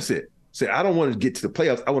your mindset. Say, I don't want to get to the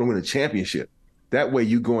playoffs. I want to win a championship. That way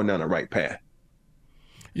you're going down the right path.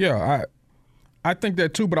 Yeah, I think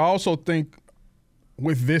that too, but I also think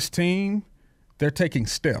with this team, they're taking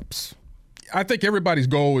steps. I think everybody's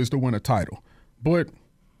goal is to win a title. But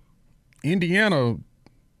Indiana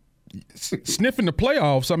sniffing the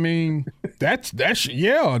playoffs, I mean,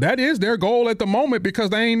 that is their goal at the moment because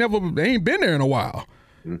they ain't been there in a while.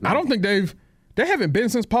 Mm-hmm. I don't think they haven't been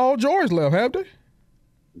since Paul George left, have they?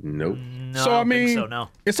 Nope. No, so I don't think so, no.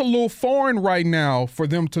 It's a little foreign right now for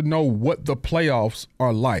them to know what the playoffs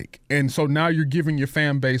are like. And so now you're giving your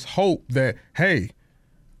fan base hope that, hey,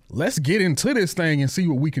 let's get into this thing and see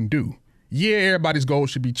what we can do. Yeah, everybody's goal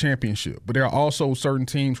should be championship, but there are also certain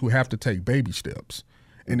teams who have to take baby steps,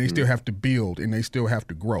 and they still have to build, and they still have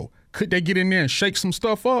to grow. Could they get in there and shake some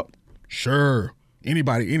stuff up? Sure.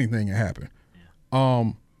 Anything can happen.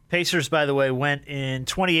 Yeah. Pacers, by the way, went in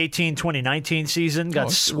 2018-2019 season,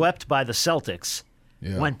 got swept by the Celtics.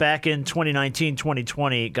 Yeah. Went back in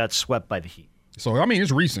 2019-2020, got swept by the Heat. So, I mean,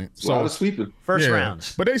 it's recent. So, a lot of sweeping. First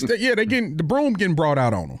rounds. But they getting the broom getting brought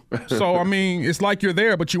out on them. So, I mean, it's like you're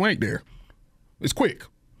there, but you ain't there. It's quick.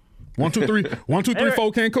 1, 2, 3, 1, 2, 3,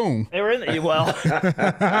 4, Cancun. They were in they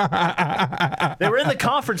were in the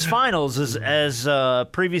conference finals as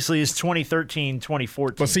previously as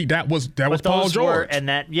 2013-2014. But see, that was Paul George, and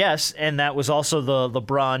that was also the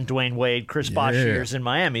LeBron, Dwayne Wade, Chris Bosh years in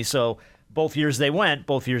Miami. So both years they went,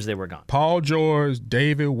 both years they were gone. Paul George,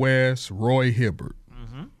 David West, Roy Hibbert.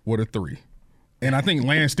 What a three. And I think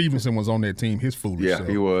Lance Stevenson was on that team. His foolish self.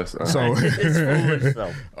 Yeah, he was. So, his foolish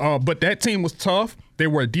self. But that team was tough. They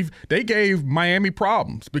were they gave Miami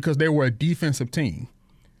problems because they were a defensive team.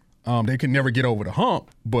 They could never get over the hump,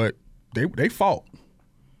 but they fought.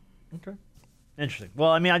 Okay, interesting. Well,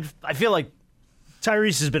 I mean, I feel like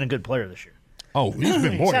Tyrese has been a good player this year. Oh, he's been more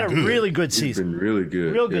than good. He's had a really good season. He's been really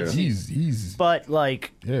good. Real good season. He's but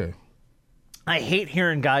I hate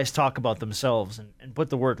hearing guys talk about themselves and put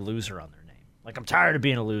the word loser on their name. Like, I'm tired of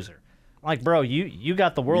being a loser. I'm like, bro, you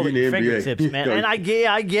got the world at your fingertips, man. And I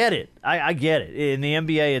get it. I get it. In the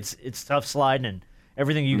NBA, it's tough sliding and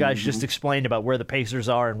everything you guys just explained about where the Pacers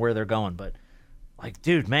are and where they're going. But, like,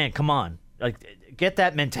 dude, man, come on. Like, get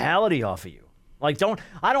that mentality off of you. Like,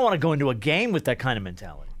 I don't want to go into a game with that kind of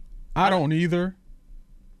mentality. I don't either.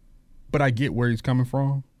 But I get where he's coming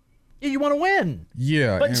from. Yeah, you want to win.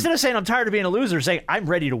 Yeah. But instead of saying I'm tired of being a loser, say I'm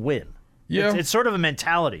ready to win. Yeah. It's sort of a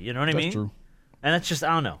mentality, you know what I mean? That's true. And that's just,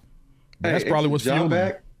 I don't know. That's probably what's fueling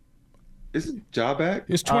back. Isn't Ja back?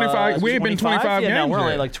 It's 25. We ain't been 25 games. No, we're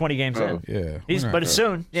only yet. like 20 games in. Yeah. But it's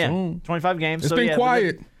soon. Yeah. Soon. 25 games. It's been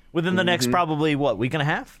quiet. Within the next probably, week and a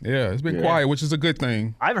half? Yeah, it's been quiet, which is a good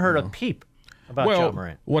thing. I haven't heard a peep about Ja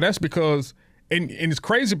Morant. Well, that's because, and it's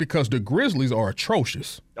crazy because the Grizzlies are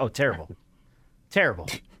atrocious. Oh, terrible. Terrible.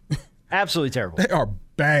 Absolutely terrible. They are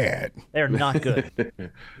bad. They are not good.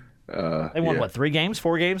 They won, 3 games,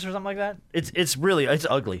 4 games or something like that? It's really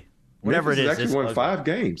ugly. Whatever Memphis it is. actually It's won ugly. 5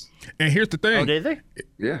 games. And here's the thing. Oh, did they?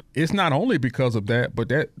 Yeah. It's not only because of that,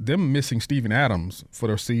 but them missing Steven Adams for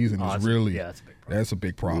their season is really that's a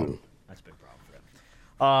big problem. That's a big problem for them.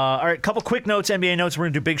 All right, couple quick notes, NBA notes. We're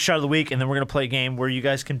going to do Big Shot of the Week, and then we're going to play a game where you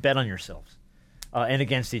guys can bet on yourselves and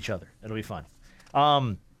against each other. It'll be fun.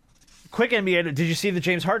 Quick NBA, did you see the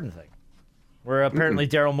James Harden thing? Where apparently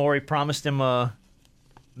Daryl Morey promised him a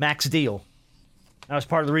max deal. That was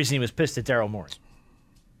part of the reason he was pissed at Daryl Morey.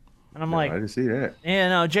 And I'm like, I didn't see that. Yeah,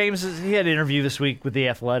 no, James, he had an interview this week with The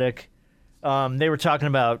Athletic. They were talking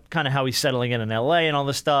about kind of how he's settling in L.A. and all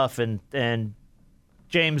this stuff. And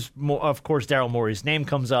James, of course, Daryl Morey's name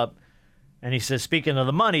comes up. And he says, speaking of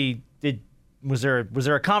the money, was there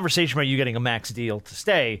a conversation about you getting a max deal to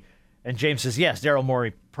stay? And James says, yes, Daryl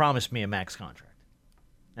Morey promised me a max contract.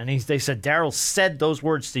 And they said, Daryl said those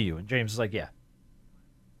words to you. And James is like, yeah.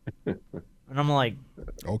 And I'm like,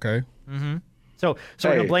 okay. Mm-hmm. So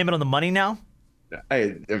we're going to blame it on the money now?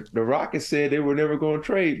 Hey, the Rockets said they were never going to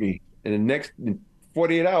trade me. In the next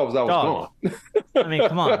 48 hours, I was gone. I mean,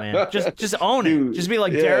 come on, man. Just own it. Just be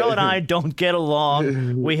like, Daryl and I don't get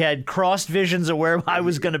along. We had crossed visions of where I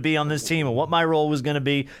was going to be on this team and what my role was going to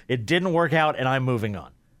be. It didn't work out, and I'm moving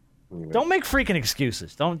on. Don't make freaking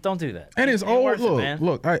excuses. Don't do that. And it's old. Man.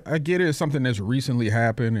 Look, I get it. It's something that's recently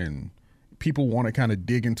happened, and people want to kind of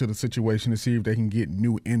dig into the situation to see if they can get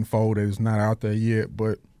new info that is not out there yet,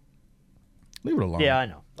 but leave it alone. Yeah, I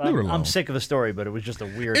know. Leave it alone. I'm sick of the story, but it was just a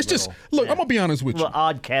weird It's just, look, I'm going to be honest with you.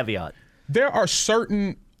 Odd caveat. There are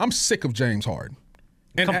I'm sick of James Harden.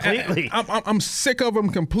 And completely. I'm sick of him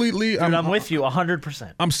completely. Dude, I'm with you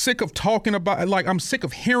 100%. I'm sick of talking about, I'm sick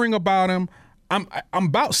of hearing about him. I'm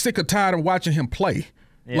about sick or tired of watching him play.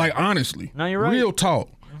 Yeah. Like, honestly. No, you're right. Real talk.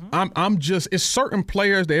 I'm just, it's certain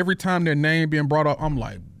players that every time their name being brought up, I'm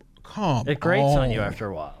like, come on. It grates on you after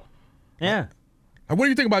a while. Yeah. What do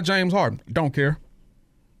you think about James Harden? Don't care.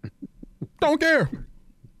 Don't care.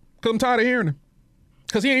 Because I'm tired of hearing him.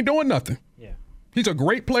 Because he ain't doing nothing. Yeah. He's a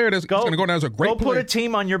great player that's going to go down as a great player. Go put a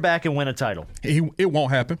team on your back and win a title. It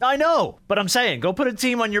won't happen. I know, but I'm saying, go put a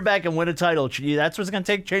team on your back and win a title. That's what's going to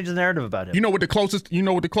take, change the narrative about him. You know what the closest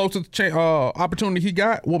opportunity he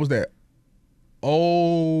got? What was that?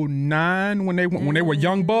 09 when they were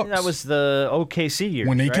young Bucks. That was the OKC years.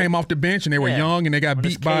 When they came off the bench and they were young and they got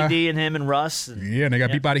beat by KD and him and Russ. And they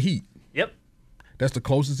got beat by the Heat. Yep. That's the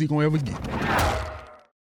closest he's going to ever get.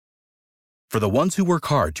 For the ones who work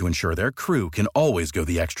hard to ensure their crew can always go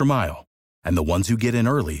the extra mile, and the ones who get in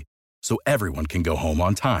early so everyone can go home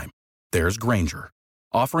on time, there's Grainger,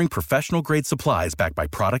 offering professional-grade supplies backed by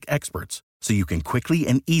product experts so you can quickly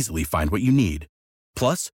and easily find what you need.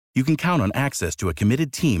 Plus, you can count on access to a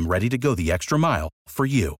committed team ready to go the extra mile for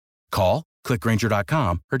you. Call, click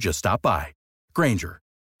Grainger.com, or just stop by. Grainger,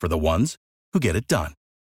 for the ones who get it done.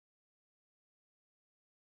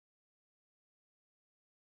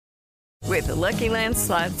 With the Lucky Land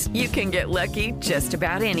Slots, you can get lucky just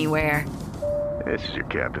about anywhere. This is your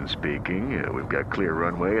captain speaking. We've got clear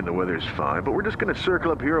runway and the weather's fine, but we're just going to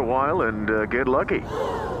circle up here a while and get lucky.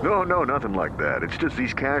 No, nothing like that. It's just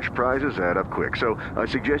these cash prizes add up quick. So I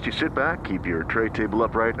suggest you sit back, keep your tray table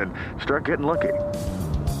upright, and start getting lucky.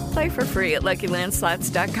 Play for free at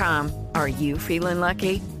LuckyLandSlots.com. Are you feeling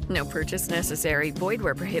lucky? No purchase necessary. Void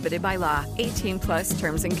where prohibited by law. 18+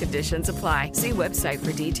 terms and conditions apply. See website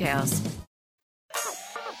for details.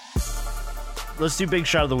 Let's do Big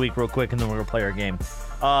Shot of the Week real quick, and then we're going to play our game.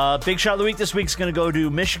 Big Shot of the Week this week is going to go to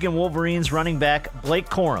Michigan Wolverines running back Blake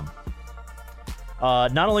Corum.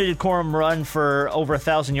 Not only did Corum run for over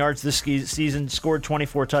 1,000 yards this season, scored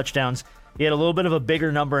 24 touchdowns, he had a little bit of a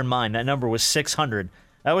bigger number in mind. That number was 600.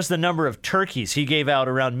 That was the number of turkeys he gave out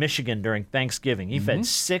around Michigan during Thanksgiving. He fed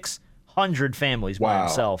 600 families by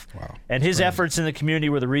himself. Wow. And his efforts in the community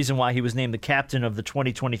were the reason why he was named the captain of the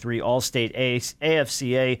 2023 All-State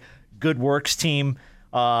AFCA Good Works team.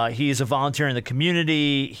 He is a volunteer in the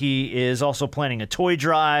community. He is also planning a toy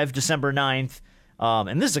drive December 9th.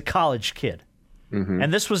 And this is a college kid.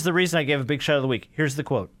 And this was the reason I gave a Big Shot of the Week. Here's the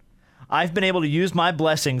quote. I've been able to use my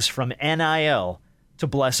blessings from NIL to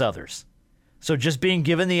bless others. So just being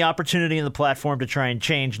given the opportunity and the platform to try and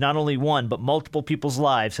change not only one, but multiple people's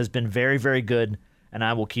lives has been very, very good, and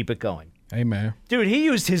I will keep it going. Amen. Dude, he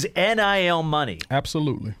used his NIL money.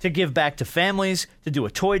 Absolutely. To give back to families, to do a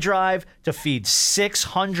toy drive, to feed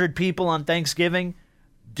 600 people on Thanksgiving.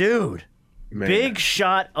 Dude, big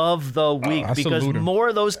shot of the week because more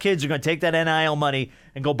of those kids are going to take that NIL money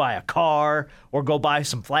and go buy a car or go buy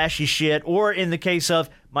some flashy shit. Or in the case of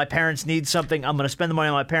my parents need something, I'm going to spend the money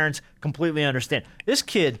on my parents. Completely understand. This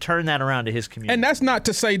kid turned that around to his community. And that's not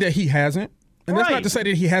to say that he hasn't. And that's not to say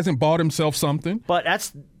that he hasn't bought himself something. But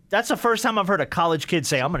that's the first time I've heard a college kid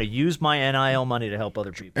say, I'm going to use my NIL money to help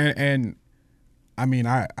other people. And I mean,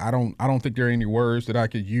 I don't think there are any words that I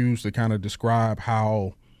could use to kind of describe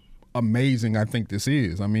how amazing I think this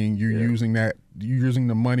is. I mean, you're using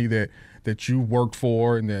the money that you worked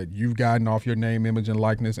for and that you've gotten off your name, image, and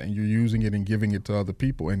likeness, and you're using it and giving it to other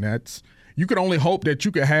people. And that's, you could only hope that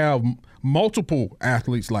you could have multiple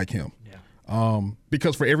athletes like him.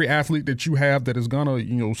 Because for every athlete that you have that is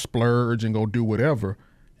gonna, splurge and go do whatever,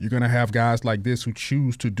 you're gonna have guys like this who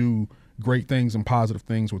choose to do great things and positive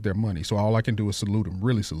things with their money. So all I can do is salute him,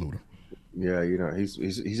 really salute him. Yeah,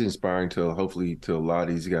 he's inspiring to hopefully to a lot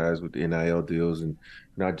of these guys with the NIL deals and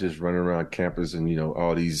not just running around campus and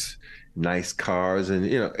all these nice cars and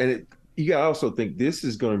you gotta also think this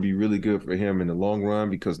is going to be really good for him in the long run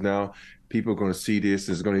because now people are going to see this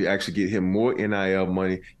and it's going to actually get him more NIL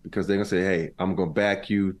money because they're going to say, hey, I'm going to back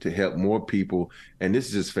you to help more people. And this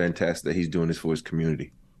is just fantastic that he's doing this for his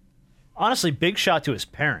community. Honestly, big shot to his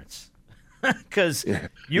parents because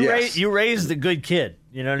you raised a good kid.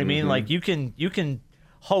 You know what I mean? Like you can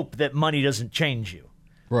hope that money doesn't change you,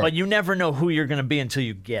 but you never know who you're going to be until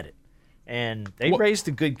you get it. And they raised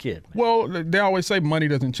a good kid. Man. Well, they always say money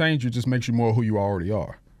doesn't change you; it just makes you more who you already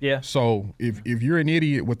are. Yeah. So if you're an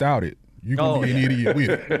idiot without it, you're gonna be an idiot with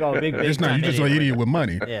it. It's not you're just an idiot with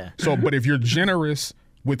money. Yeah. So, but if you're generous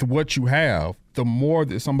with what you have, the more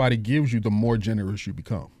that somebody gives you, the more generous you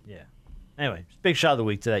become. Yeah. Anyway, big shot of the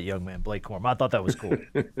week to that young man, Blake Corum. I thought that was cool.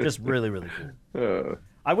 Just really, really cool.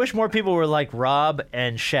 I wish more people were like Rob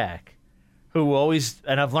and Shaq, who always,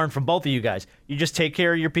 and I've learned from both of you guys, you just take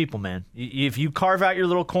care of your people, man. If you carve out your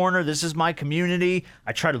little corner, this is my community.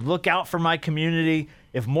 I try to look out for my community.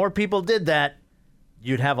 If more people did that,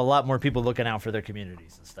 you'd have a lot more people looking out for their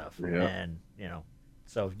communities and stuff. Yeah. And,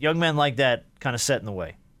 so young men like that kind of set in the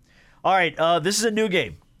way. All right, this is a new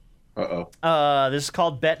game. This is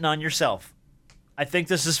called Betting on Yourself. I think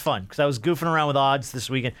this is fun because I was goofing around with odds this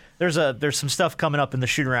weekend. There's some stuff coming up in the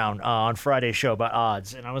shoot-around on Friday's show about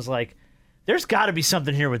odds, and I was like, there's got to be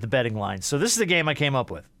something here with the betting lines. So this is the game I came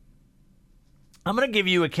up with. I'm going to give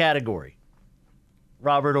you a category.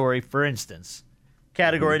 Robert Horry, for instance.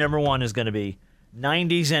 Category number 1 is going to be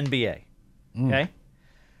 90s NBA. Okay?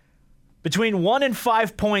 Between 1 and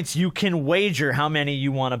 5 points, you can wager how many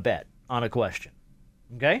you want to bet on a question.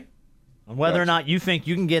 Okay? On whether or not you think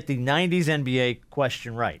you can get the 90s NBA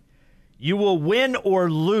question right. You will win or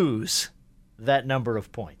lose that number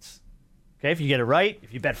of points. Okay? If you get it right,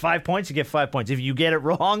 if you bet 5 points, you get 5 points. If you get it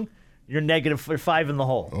wrong, you're negative 5 in the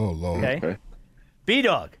hole. Oh, Lord. Okay?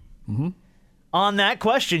 B-Dog. On that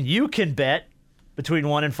question, you can bet between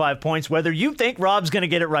 1 and 5 points whether you think Rob's going to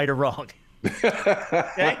get it right or wrong.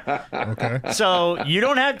 Okay? So you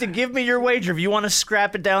don't have to give me your wager. If you want to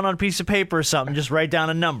scrap it down on a piece of paper or something, just write down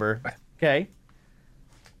a number. Okay?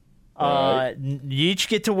 You each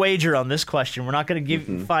get to wager on this question. We're not going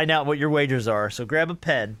to find out what your wagers are. So grab a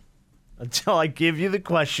pen until I give you the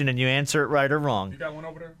question and you answer it right or wrong. You got one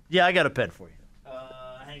over there? Yeah, I got a pen for you.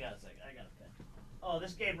 Hang on a second. I got a pen. Oh,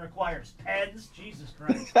 this game requires pens? Jesus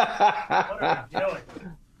Christ. What are we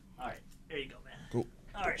doing? All right. There you go, man. Cool.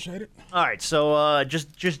 All right. All right. So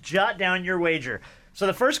just jot down your wager. So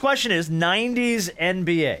the first question is 90s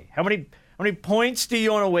NBA. How many points do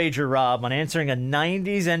you want to wager, Rob, on answering a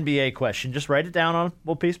 90s NBA question? Just write it down on a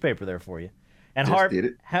little piece of paper there for you. And just Harp, did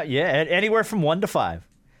it. Anywhere from 1 to 5.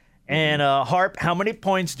 And Harp, how many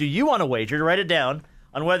points do you want to wager to write it down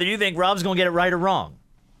on whether you think Rob's going to get it right or wrong?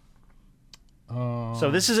 So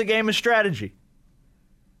this is a game of strategy.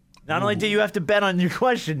 Not only do you have to bet on your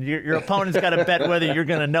question, your opponent's got to bet whether you're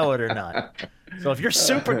going to know it or not. So if you're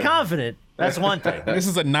super confident, that's one thing. This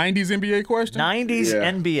is a 90s NBA question? 90s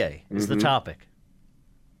NBA is the topic.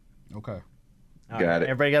 Okay. Got it.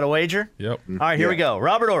 Everybody got a wager? Yep. All right, here we go.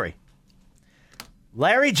 Robert Horry.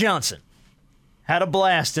 Larry Johnson had a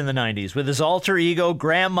blast in the 90s with his alter ego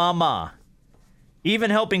Grandmama, even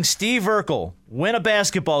helping Steve Urkel win a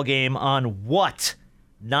basketball game on what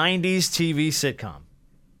 90s TV sitcom?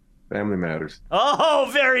 Family Matters. Oh,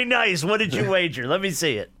 very nice. What did you wager? Let me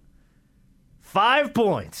see it. 5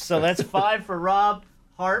 points. So that's 5 for Rob.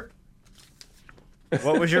 Harp,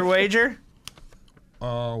 what was your wager?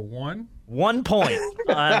 1. 1 point.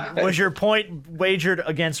 Was your point wagered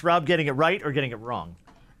against Rob getting it right or getting it wrong?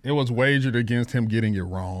 It was wagered against him getting it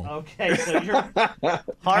wrong. Okay, so you're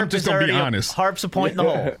I'm just going to be honest. Harp's a point in the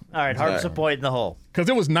hole. All right, Harp's a point in the hole. Because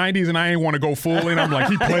it was 90s and I ain't want to go full in. I'm like,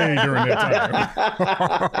 he played during that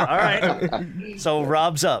time. All right. So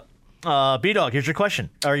Rob's up. B-Dog, here's your question.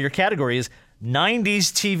 Or your category is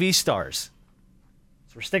 90s TV stars.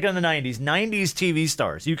 So we're sticking in the 90s. 90s TV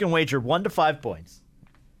stars. You can wager 1 to 5 points.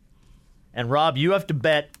 And Rob, you have to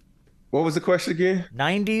bet. What was the question again?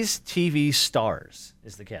 90s TV stars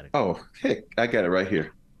is the category. Oh, heck, I got it right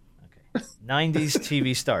here. Okay. 90s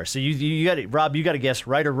TV stars. So you got it, Rob, you got to guess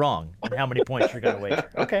right or wrong on how many points you're going to wager.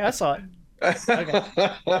 Okay, I saw it. Okay.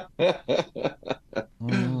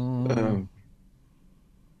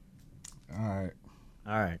 All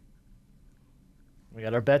right. We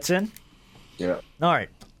got our bets in? Yeah. All right.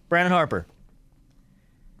 Brandon Harper.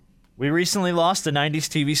 We recently lost a 90s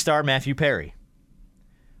TV star, Matthew Perry.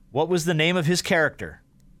 What was the name of his character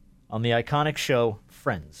on the iconic show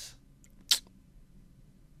Friends?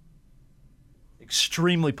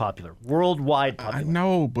 Extremely popular. Worldwide popular. I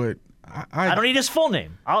know, but I don't need his full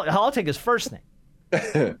name. I'll take his first name.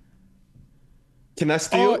 Can I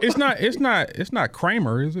steal? Oh, it's not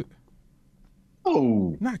Kramer, is it?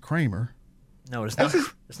 Oh. Not Kramer. No, it's not.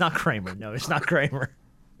 It's not Kramer. No, it's not Kramer.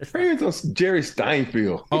 Kramer's on Jerry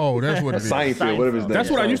Steinfeld. Oh, that's what it is. Seinfeld, whatever his name. That's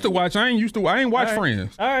what I used to watch. I ain't watch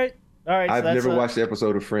Friends. All right. I've never watched the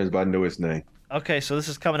episode of Friends, but I know his name. Okay, so this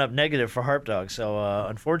is coming up negative for Harp Dog. So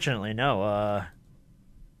unfortunately, no.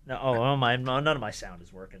 None of my sound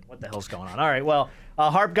is working. What the hell's going on? All right, well,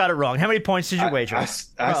 Harp got it wrong. How many points did you wager? I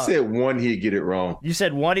said 1 he'd get it wrong. You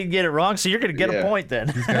said 1 he'd get it wrong, so you're going to get a point then.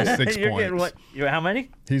 He's got 6 You're points. getting what? How many?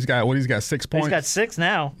 He's got 6 points? He's got 6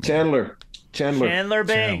 now. Chandler Bing. Chandler.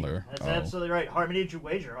 That's absolutely right. How many did you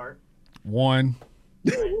wager, Harp? 1.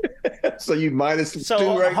 So you minus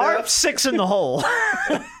 2 right Harp's now? 6 in the hole.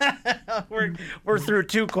 we're through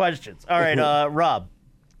 2 questions. All right, Rob.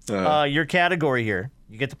 Your category here.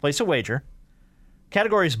 You get to place a wager.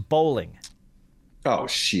 Category is bowling. Oh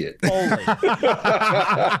shit! Bowling.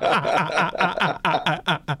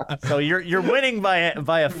 So you're winning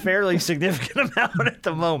by a fairly significant amount at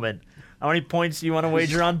the moment. How many points do you want to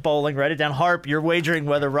wager on bowling? Write it down. Harp, you're wagering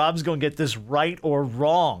whether Rob's going to get this right or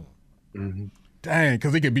wrong. Mm-hmm. Dang,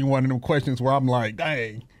 because it could be one of them questions where I'm like,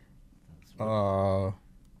 dang. All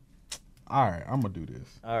right, I'm going to do this.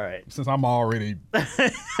 All right. Since I'm already...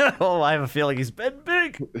 Oh, I have a feeling he's been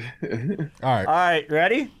big. All right. All right,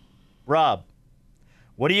 ready? Rob,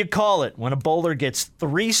 what do you call it when a bowler gets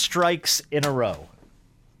 3 strikes in a row?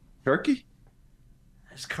 Turkey?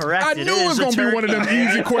 That's correct. I knew it was going to be one of them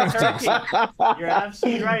easy questions. You're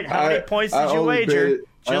absolutely right. How many points did you wager?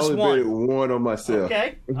 Just 1. I only bet 1 on myself.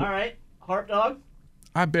 Okay. All right. Harp Dog?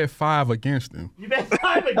 I bet 5 against him. You bet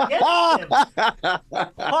 5 against him?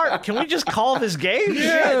 Harp, can we just call this game?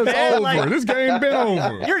 Yeah, it's over. This game been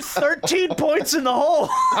over. You're 13 points in the hole.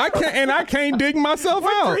 I can't dig myself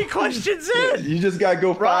We're out. 3 questions in. You just got to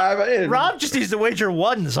go 5 in. Rob just needs to wager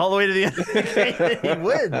 1s all the way to the end of the game and he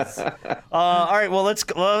wins. All right, well, let's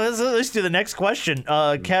do the next question.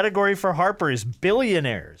 Category for Harper is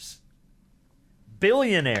billionaires.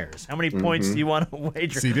 Billionaires. How many points do you want to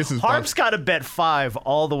wager? See, this is Harp's got to bet 5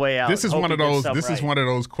 all the way out. This is one of those. This is one of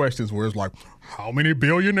those questions where it's like, how many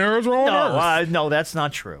billionaires are on Earth? No, that's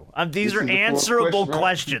not true. These are answerable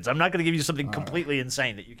questions. I'm not going to give you something completely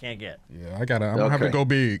insane that you can't get. Yeah, I'm gonna have to go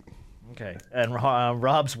big. Okay, and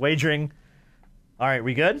Rob's wagering. All right,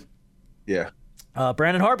 we good? Yeah.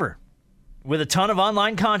 Brandon Harper, with a ton of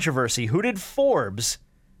online controversy, who did Forbes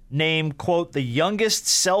name, quote, the youngest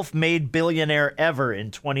self-made billionaire ever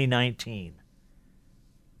in 2019?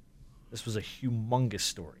 This was a humongous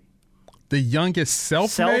story. The youngest self-made?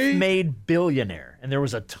 Self-made billionaire. And there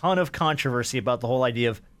was a ton of controversy about the whole idea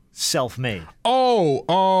of self-made.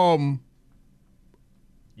 Oh,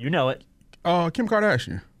 you know it. Kim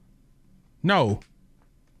Kardashian. No.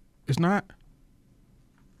 It's not.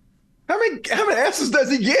 How many answers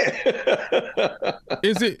does he get?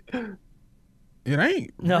 Is it? It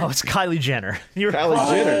ain't. No, it's Kylie Jenner. Kylie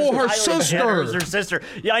Jenner. Oh, her Kylie sister. Jenner is her sister.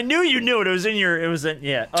 Yeah, I knew you knew it. It was in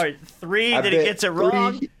yeah. All right, 3 that he gets it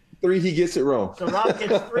wrong. 3 he gets it wrong. So Rob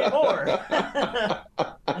gets 3 more.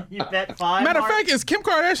 You bet 5. Matter of fact, is Kim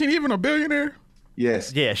Kardashian even a billionaire?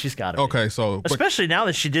 Yes. Yeah, she's got it. Okay, so. Especially now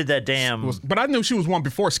that she did that damn. But I knew she was one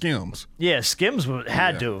before Skims. Yeah, Skims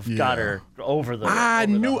had to have got her over the. I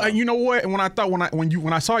knew. You know what? When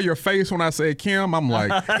I saw your face when I said Kim, I'm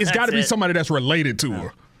like, it's got to be somebody that's related to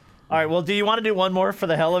her. All right, well, do you want to do one more for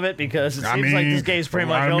the hell of it? Because it seems like this game's pretty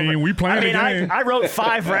much over. We playing the game. I wrote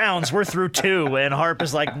 5 rounds. We're through 2, and Harp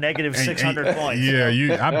is like negative 600 points. Yeah,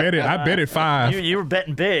 I bet it 5. You were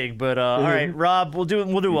betting big, but all right, Rob, we'll do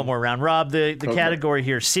one more round. Rob, the category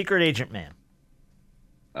here, Secret Agent Man.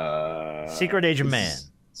 Secret Agent Man.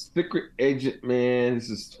 Secret Agent Man. This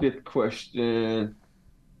is 5th question.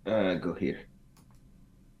 Go here.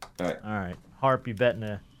 All right. Harp, you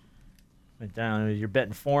betting you're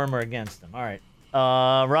betting for him or against him. All right.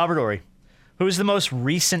 Robert Ory, who's the most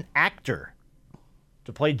recent actor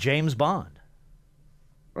to play James Bond?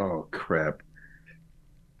 Oh, crap.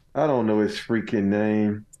 I don't know his freaking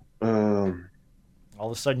name. All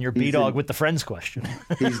of a sudden, you're B-Dog with the Friends question.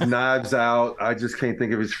 He's Knives Out. I just can't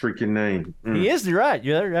think of his freaking name. He is. You're right.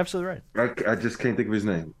 You're absolutely right. I just can't think of his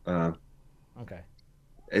name. Okay.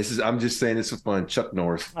 I'm just saying this for fun. Chuck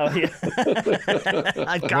Norris. Oh yeah. For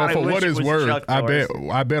what it's worth,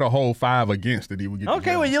 I bet a whole 5 against it. He would get.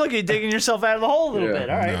 Okay, well you're digging yourself out of the hole a little bit.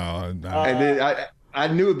 All right. No. And then I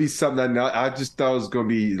knew it'd be something. I just thought it was going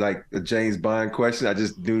to be like a James Bond question. I thought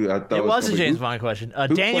it was a James Bond question.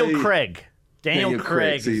 Daniel Craig. Daniel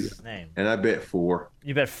Craig is his name. And I bet 4.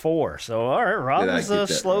 You bet 4. So all right, Rob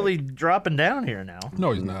is slowly dropping down here now.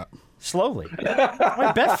 No, he's not. Slowly.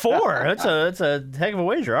 Wait, bet 4. That's a heck of a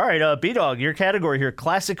wager. All right, B-Dog, your category here,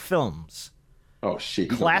 classic films. Oh, shit.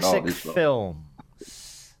 Classic film.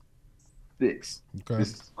 6. Okay.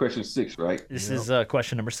 This is question 6, right? This is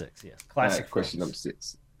question number 6, yes. Classic question number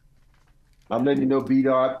 6. I'm letting you know,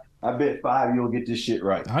 B-Dog, I bet 5 you'll get this shit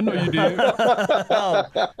right. I know you did.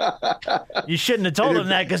 You shouldn't have told him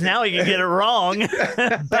that because now he can get it wrong.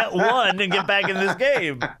 Bet 1 and get back in this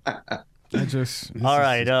game. All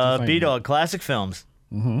right, B-Dog, classic films.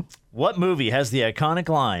 Mm-hmm. What movie has the iconic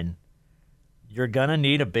line, "You're gonna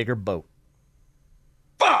need a bigger boat"?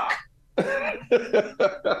 Fuck!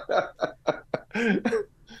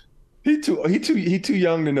 He too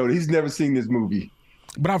young to know that. He's never seen this movie.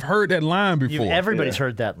 But I've heard that line before. Everybody's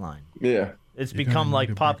heard that line. Yeah. It's become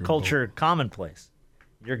like pop culture commonplace.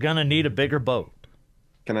 You're gonna need a bigger boat.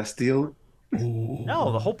 Can I steal it?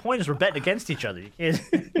 No, the whole point is we're betting against each other. You can't.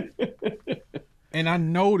 And I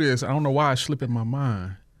know this. I don't know why it slipped in my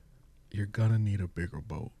mind. You're gonna need a bigger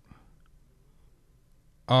boat.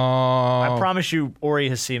 I promise you, Ori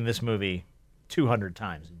has seen this movie 200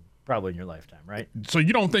 times, probably in your lifetime, right? So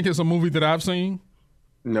you don't think it's a movie that I've seen?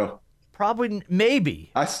 No. Probably,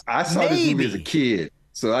 maybe. I saw this movie as a kid,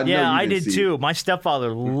 so I know. Yeah, I did too. My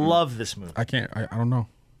stepfather loved this movie. I don't know.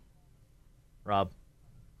 Rob.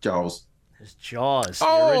 Jaws. It's Jaws. The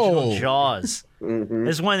original Jaws. Mm-hmm.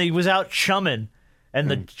 This is when he was out chumming, and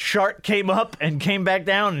the shark came up and came back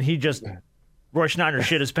down, and he just, Roy Schneider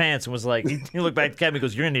shit his pants and was like, he looked back at Kevin and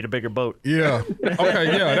goes, "You're going to need a bigger boat." Yeah. Okay,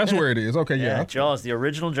 yeah, that's where it is. Okay, yeah. Jaws, the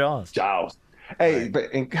original Jaws. Jaws. Hey,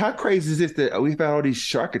 but and how crazy is this that we've had all these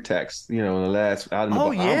shark attacks, in the last out in the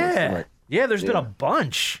Bahamas? Yeah. Like, yeah, there's been a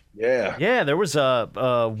bunch. Yeah. Yeah, there was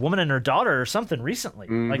a woman and her daughter or something recently,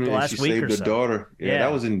 like the last week or so. She saved her daughter. Yeah,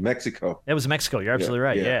 that was in Mexico. That was Mexico. You're absolutely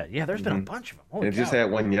right. Yeah, there's been a bunch of them. Holy and just had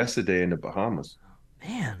one yesterday in the Bahamas.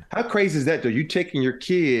 Man. How crazy is that, though? You taking your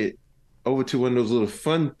kid over to one of those little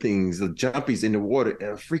fun things, the jumpies in the water, and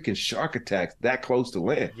a freaking shark attack that close to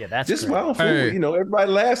land. Yeah, that's just my own food. Hey, everybody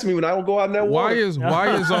laughs at me when I don't go out in that water.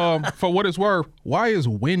 Why is for what it's worth, why is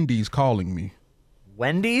Wendy's calling me?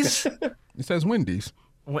 Wendy's? It says Wendy's.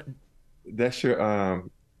 What? That's your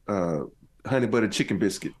honey butter chicken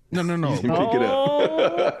biscuit. No. You can pick it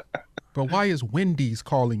up. But why is Wendy's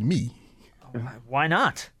calling me? Why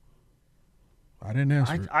not? I didn't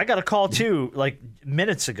answer it. I got a call too, like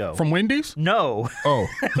minutes ago. From Wendy's? No. Oh.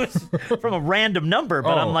 It was from a random number,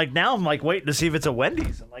 but I'm like waiting to see if it's a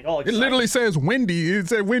Wendy's. I'm like, oh, it literally says Wendy's. It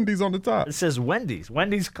said Wendy's on the top. It says Wendy's.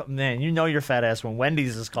 Wendy's, man, you know your fat ass when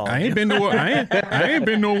Wendy's is calling. I ain't been to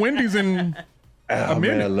a Wendy's in a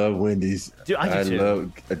minute. Man, I love Wendy's. Dude, I do too.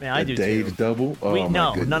 Love a Dave's double. Oh,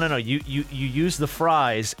 no. You use the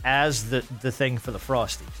fries as the thing for the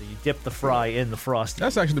Frosty. So you dip the fry in the Frosty.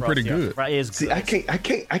 That's actually pretty good. Fry is good. See,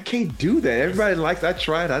 I can't do that. Everybody likes. I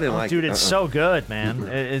tried. I didn't like. Dude, it's so good,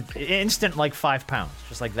 man. Instant, like 5 pounds,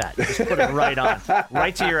 just like that. Just put it right on,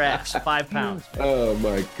 right to your ass. 5 pounds. Oh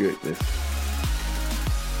my goodness.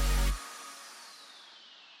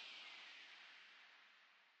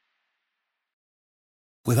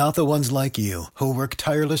 Without the ones like you, who work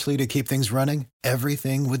tirelessly to keep things running,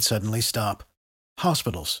 everything would suddenly stop.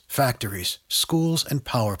 Hospitals, factories, schools, and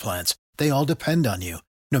power plants, they all depend on you.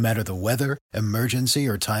 No matter the weather, emergency,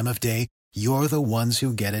 or time of day, you're the ones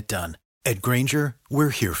who get it done. At Grainger, we're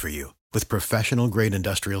here for you with professional-grade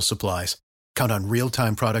industrial supplies. Count on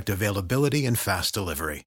real-time product availability and fast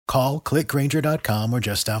delivery. Call, click Grainger.com, or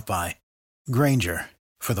just stop by. Grainger,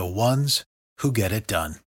 for the ones who get it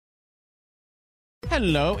done.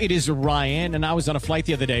 Hello, it is Ryan, and I was on a flight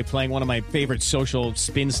the other day playing one of my favorite social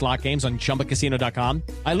spin slot games on ChumbaCasino.com.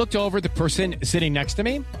 I looked over at the person sitting next to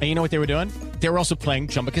me, and you know what they were doing? They were also playing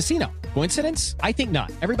Chumba Casino. Coincidence? I think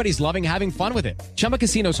not. Everybody's loving having fun with it. Chumba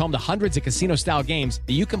Casino is home to hundreds of casino-style games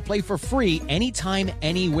that you can play for free anytime,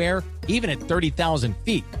 anywhere, even at 30,000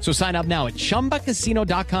 feet. So sign up now at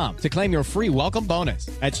ChumbaCasino.com to claim your free welcome bonus.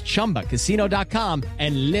 That's ChumbaCasino.com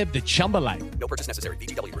and live the Chumba life. No purchase necessary.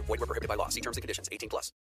 VGW. Void where prohibited by law. See terms and conditions. 18+.